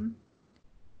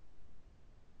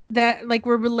like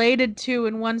we're related to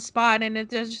in one spot, and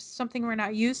it's just something we're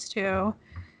not used to.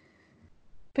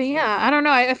 But yeah, I don't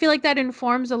know. I feel like that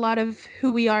informs a lot of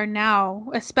who we are now,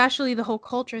 especially the whole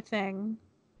culture thing.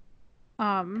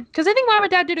 Because I think mom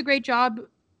and dad did a great job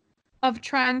of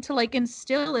trying to like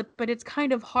instill it, but it's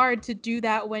kind of hard to do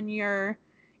that when you're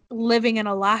living in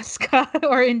Alaska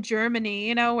or in Germany,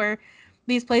 you know, where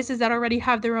these places that already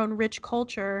have their own rich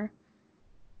culture.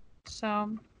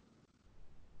 So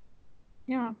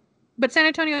yeah. But San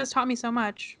Antonio has taught me so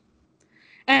much.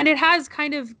 And it has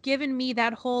kind of given me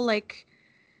that whole like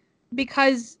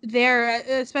because they're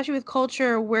especially with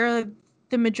culture we're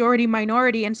the majority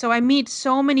minority, and so I meet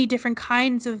so many different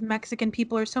kinds of Mexican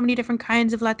people or so many different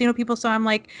kinds of Latino people, so I'm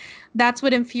like that's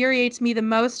what infuriates me the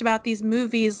most about these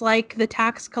movies like The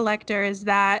Tax Collector is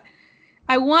that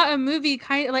I want a movie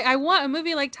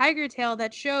like Tigertail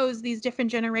that shows these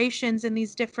different generations and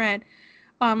these different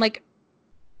like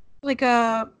like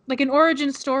an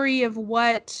origin story of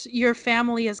what your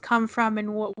family has come from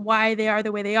and why they are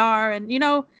the way they are, and you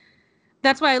know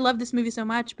that's why I love this movie so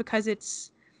much because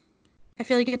I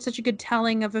feel like it's such a good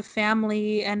telling of a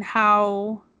family and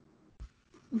how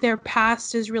their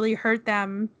past has really hurt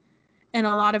them in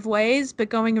a lot of ways, but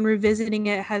going and revisiting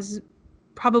it has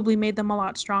probably made them a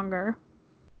lot stronger.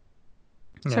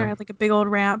 Sorry, I Yeah. had like a big old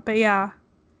rant, but yeah.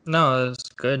 No, it's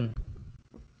good.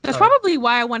 That's Uh, probably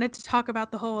why I wanted to talk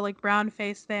about the whole like brown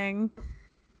face thing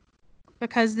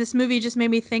because this movie just made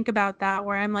me think about that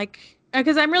where I'm like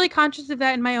because I'm really conscious of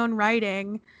that in my own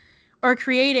writing or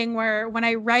creating where when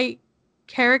I write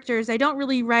characters, I don't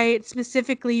really write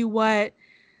specifically what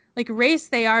like race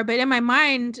they are, but in my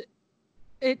mind,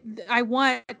 it I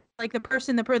want like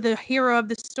the hero of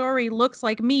the story looks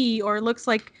like me or looks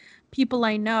like people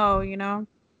I know, you know.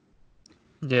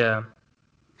 yeah.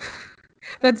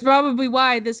 That's probably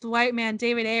why this white man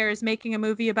David Ayer is making a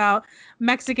movie about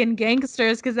Mexican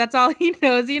gangsters because that's all he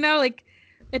knows, you know. Like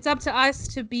it's up to us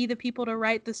to be the people to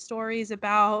write the stories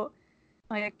about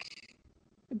like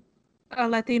a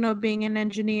Latino being an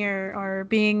engineer or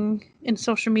being in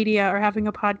social media or having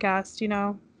a podcast, you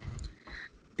know,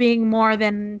 being more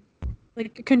than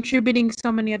like contributing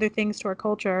so many other things to our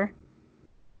culture.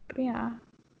 But yeah.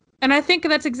 And I think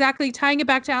that's exactly tying it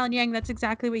back to Alan Yang, that's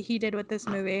exactly what he did with this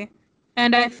movie.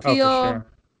 And I Oh, for feel sure.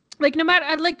 like no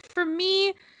matter like for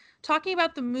me, talking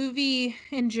about the movie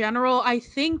in general, I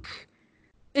think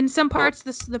in some parts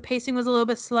the pacing was a little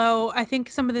bit slow. I think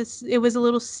some of this, it was a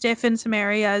little stiff in some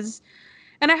areas.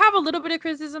 And I have a little bit of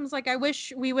criticisms. Like, I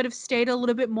wish we would have stayed a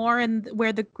little bit more in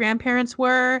where the grandparents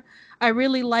were. I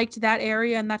really liked that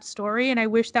area and that story, and I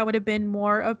wish that would have been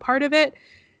more a part of it.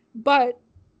 But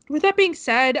with that being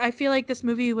said, I feel like this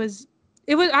movie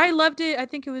I loved it. I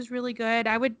think it was really good.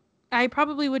 I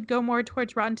probably would go more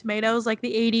towards Rotten Tomatoes, like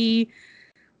the 80,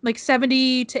 like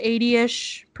 70 to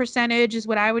 80-ish percentage is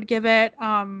what I would give it.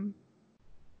 And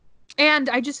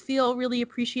I just feel really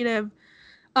appreciative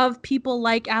of people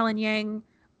like Alan Yang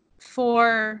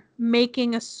for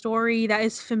making a story that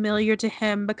is familiar to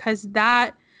him, because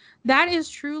that is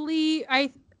truly,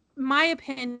 my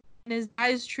opinion is, that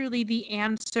is truly the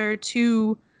answer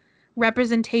to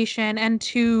representation and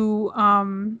to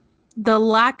the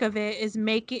lack of it,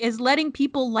 is letting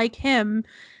people like him,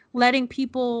 letting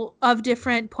people of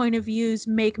different point of views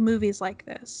make movies like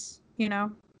this, you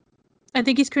know. I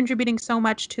think he's contributing so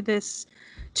much to this,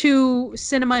 to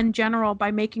cinema in general, by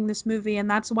making this movie,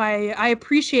 and that's why I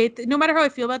appreciate no matter how I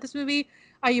feel about this movie,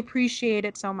 I appreciate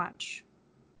it so much.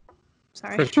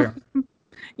 Sorry. For sure.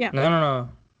 Yeah. No.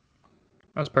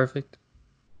 That's perfect.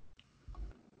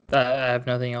 I have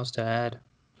nothing else to add.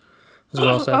 As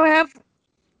well Oh, said. I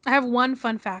have one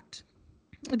fun fact.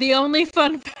 The only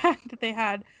fun fact that they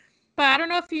had. But I don't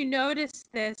know if you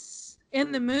noticed this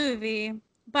in the movie,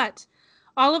 but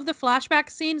all of the flashback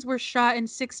scenes were shot in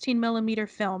 16 millimeter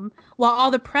film, while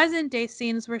all the present day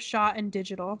scenes were shot in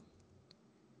digital.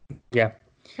 Yeah.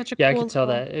 Such a Yeah, I cool could tell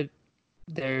little... that.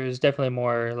 There's definitely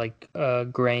more like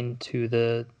grain to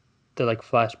the like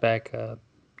flashback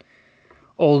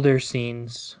older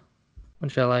scenes,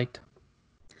 which I liked.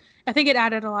 I think it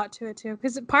added a lot to it too,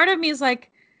 because part of me is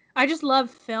like, I just love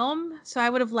film, so I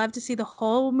would have loved to see the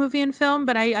whole movie in film,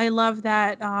 but I love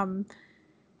that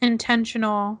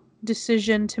intentional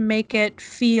decision to make it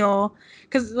feel,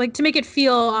 because like to make it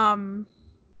feel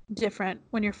different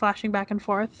when you're flashing back and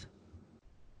forth.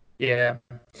 Yeah.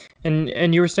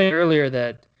 And you were saying earlier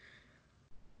that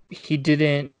he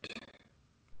didn't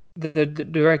the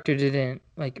director didn't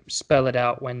like spell it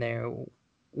out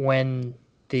when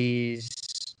these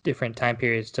different time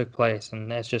periods took place,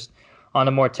 and that's just on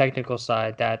a more technical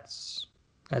side. That's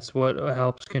what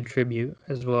helps contribute,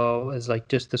 as well as like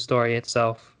just the story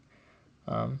itself.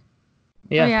 Um,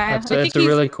 Oh yeah, yeah, I think that's a he's...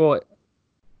 really cool.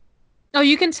 Oh,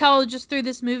 you can tell just through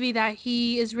this movie that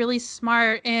he is really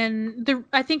smart, and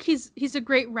I think he's a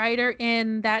great writer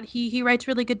in that he writes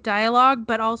really good dialogue,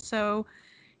 but also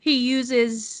he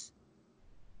uses...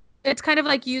 It's kind of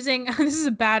like using this is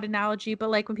a bad analogy, but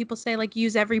like when people say like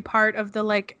use every part of the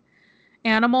like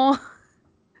animal,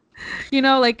 you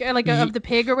know, like of Ye- the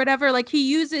pig or whatever, like he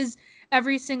uses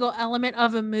every single element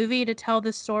of a movie to tell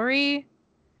the story.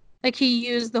 Like he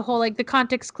used the whole, like the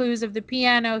context clues of the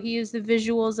piano, he used the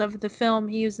visuals of the film,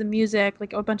 he used the music,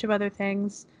 like a bunch of other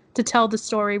things to tell the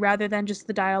story rather than just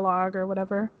the dialogue or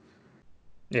whatever.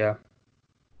 yeah,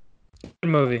 good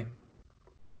movie.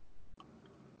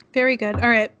 Very good. All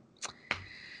right.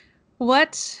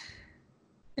 What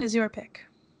is your pick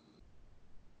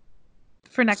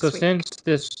for So next week?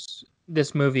 since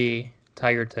this movie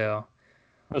Tigertail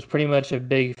was pretty much a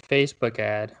big Facebook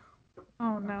ad,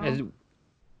 Oh no. is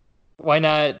why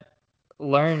not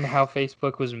learn how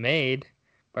Facebook was made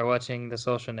by watching The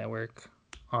Social Network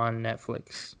on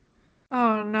Netflix?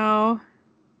 Oh no.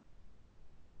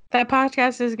 That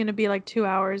podcast is going to be like 2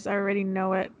 hours. I already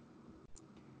know it.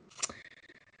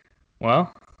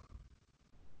 Well,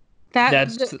 That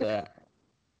that's is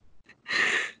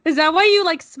that why you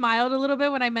like smiled a little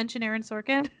bit when I mentioned Aaron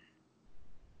Sorkin?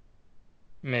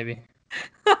 maybe.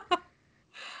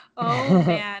 Oh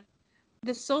man.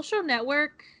 The Social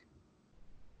Network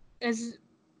is...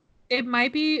 it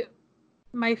might be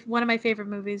my one of my favorite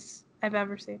movies I've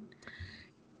ever seen.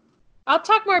 I'll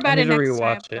talk more I about need it to next time,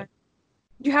 rewatch it. but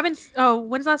you haven't... oh,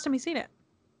 when's the last time you seen it?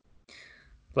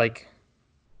 Like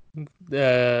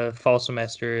the fall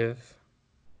semester of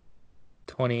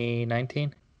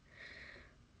 2019.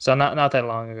 So not that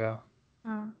long ago.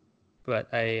 Oh.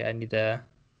 But I need to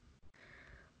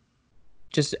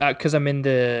just because I'm in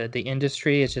the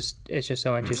industry. It's just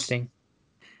so interesting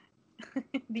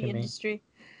The to me. industry.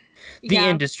 The Yeah.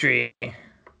 industry.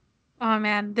 Oh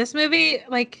man, this movie,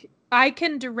 like I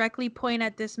can directly point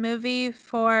at this movie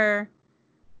for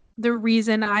the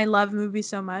reason I love movies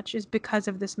so much is because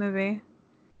of this movie.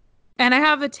 And I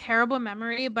have a terrible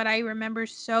memory, but I remember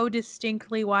so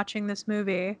distinctly watching this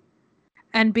movie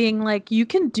and being like, "You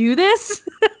can do this?"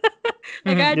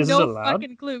 Like I had This is no allowed.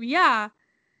 fucking clue. Yeah,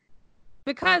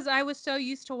 because I was so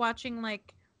used to watching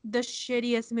like the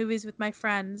shittiest movies with my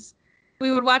friends.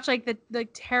 We would watch like the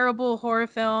terrible horror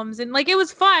films, and like it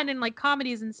was fun and like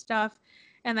comedies and stuff.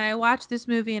 And then I watched this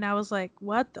movie and I was like,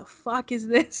 what the fuck is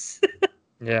this?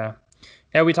 Yeah.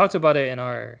 Yeah, we talked about it in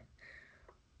our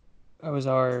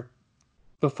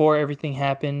before everything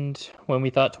happened when we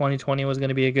thought 2020 was going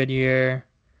to be a good year.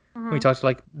 We Uh-huh. talked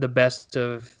like the best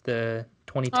of the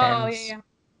Oh, yeah, 2010s. yeah.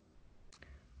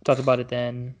 Talked about it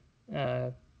then.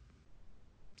 Uh,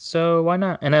 so why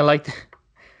not? And I liked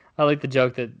I like the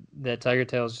joke that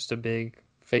Tigertail is just a big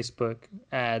Facebook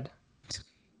ad.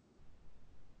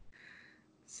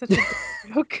 Such a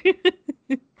good joke.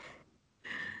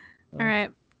 All right.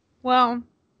 Well,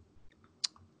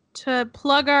 to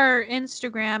plug our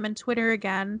Instagram and Twitter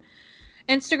again.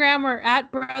 Instagram, we're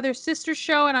at Brother Sister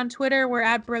Show, and on Twitter, we're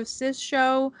at Bro Sis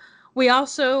Show. We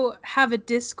also have a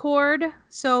Discord,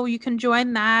 so you can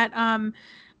join that.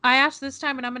 I asked this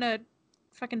time, and I'm gonna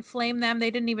fucking flame them.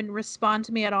 They didn't even respond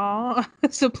to me at all.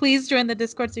 So please join the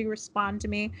Discord so you respond to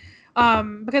me.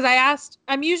 Because I asked,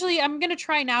 I'm gonna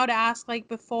try now to ask like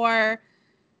before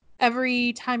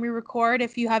every time we record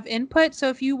if you have input. So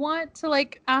if you want to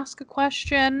like ask a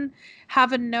question,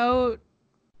 have a note,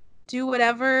 do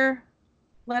whatever,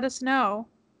 let us know.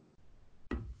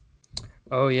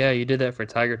 Oh yeah, you did that for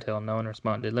Tigertail. No one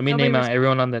responded. Nobody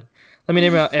responded. Let me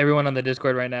name out everyone on the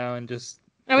Discord right now and just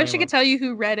I wish flame I could them. tell you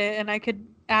who read it and I could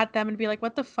add them and be like,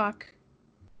 what the fuck?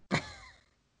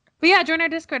 But yeah, join our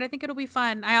Discord. I think it'll be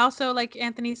fun. I also, like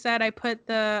Anthony said, I put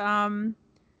the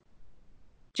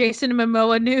Jason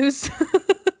Momoa news,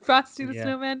 Frosty the Yeah.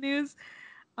 Snowman news.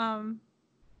 Um,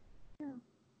 yeah.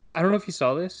 I don't know if you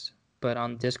saw this, but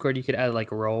on Discord you could add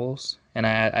like roles, and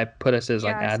I put us as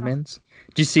like Yeah, I saw. admins.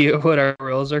 Do you see what our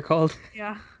roles are called?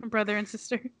 Yeah, brother and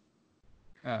sister.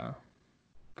 Oh,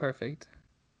 perfect.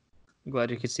 I'm glad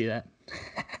you could see that.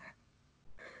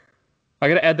 I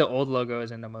gotta add the old logo as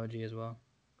an emoji as well.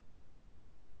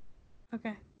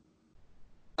 Okay.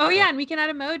 Oh Yeah. yeah, and we can add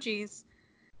emojis.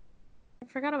 I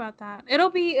forgot about that.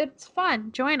 It's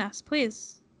fun. Join us,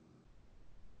 please.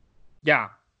 Yeah.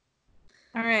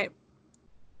 All right.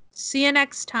 See you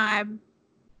next time.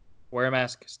 Wear a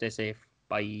mask. Stay safe.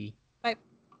 Bye. Bye.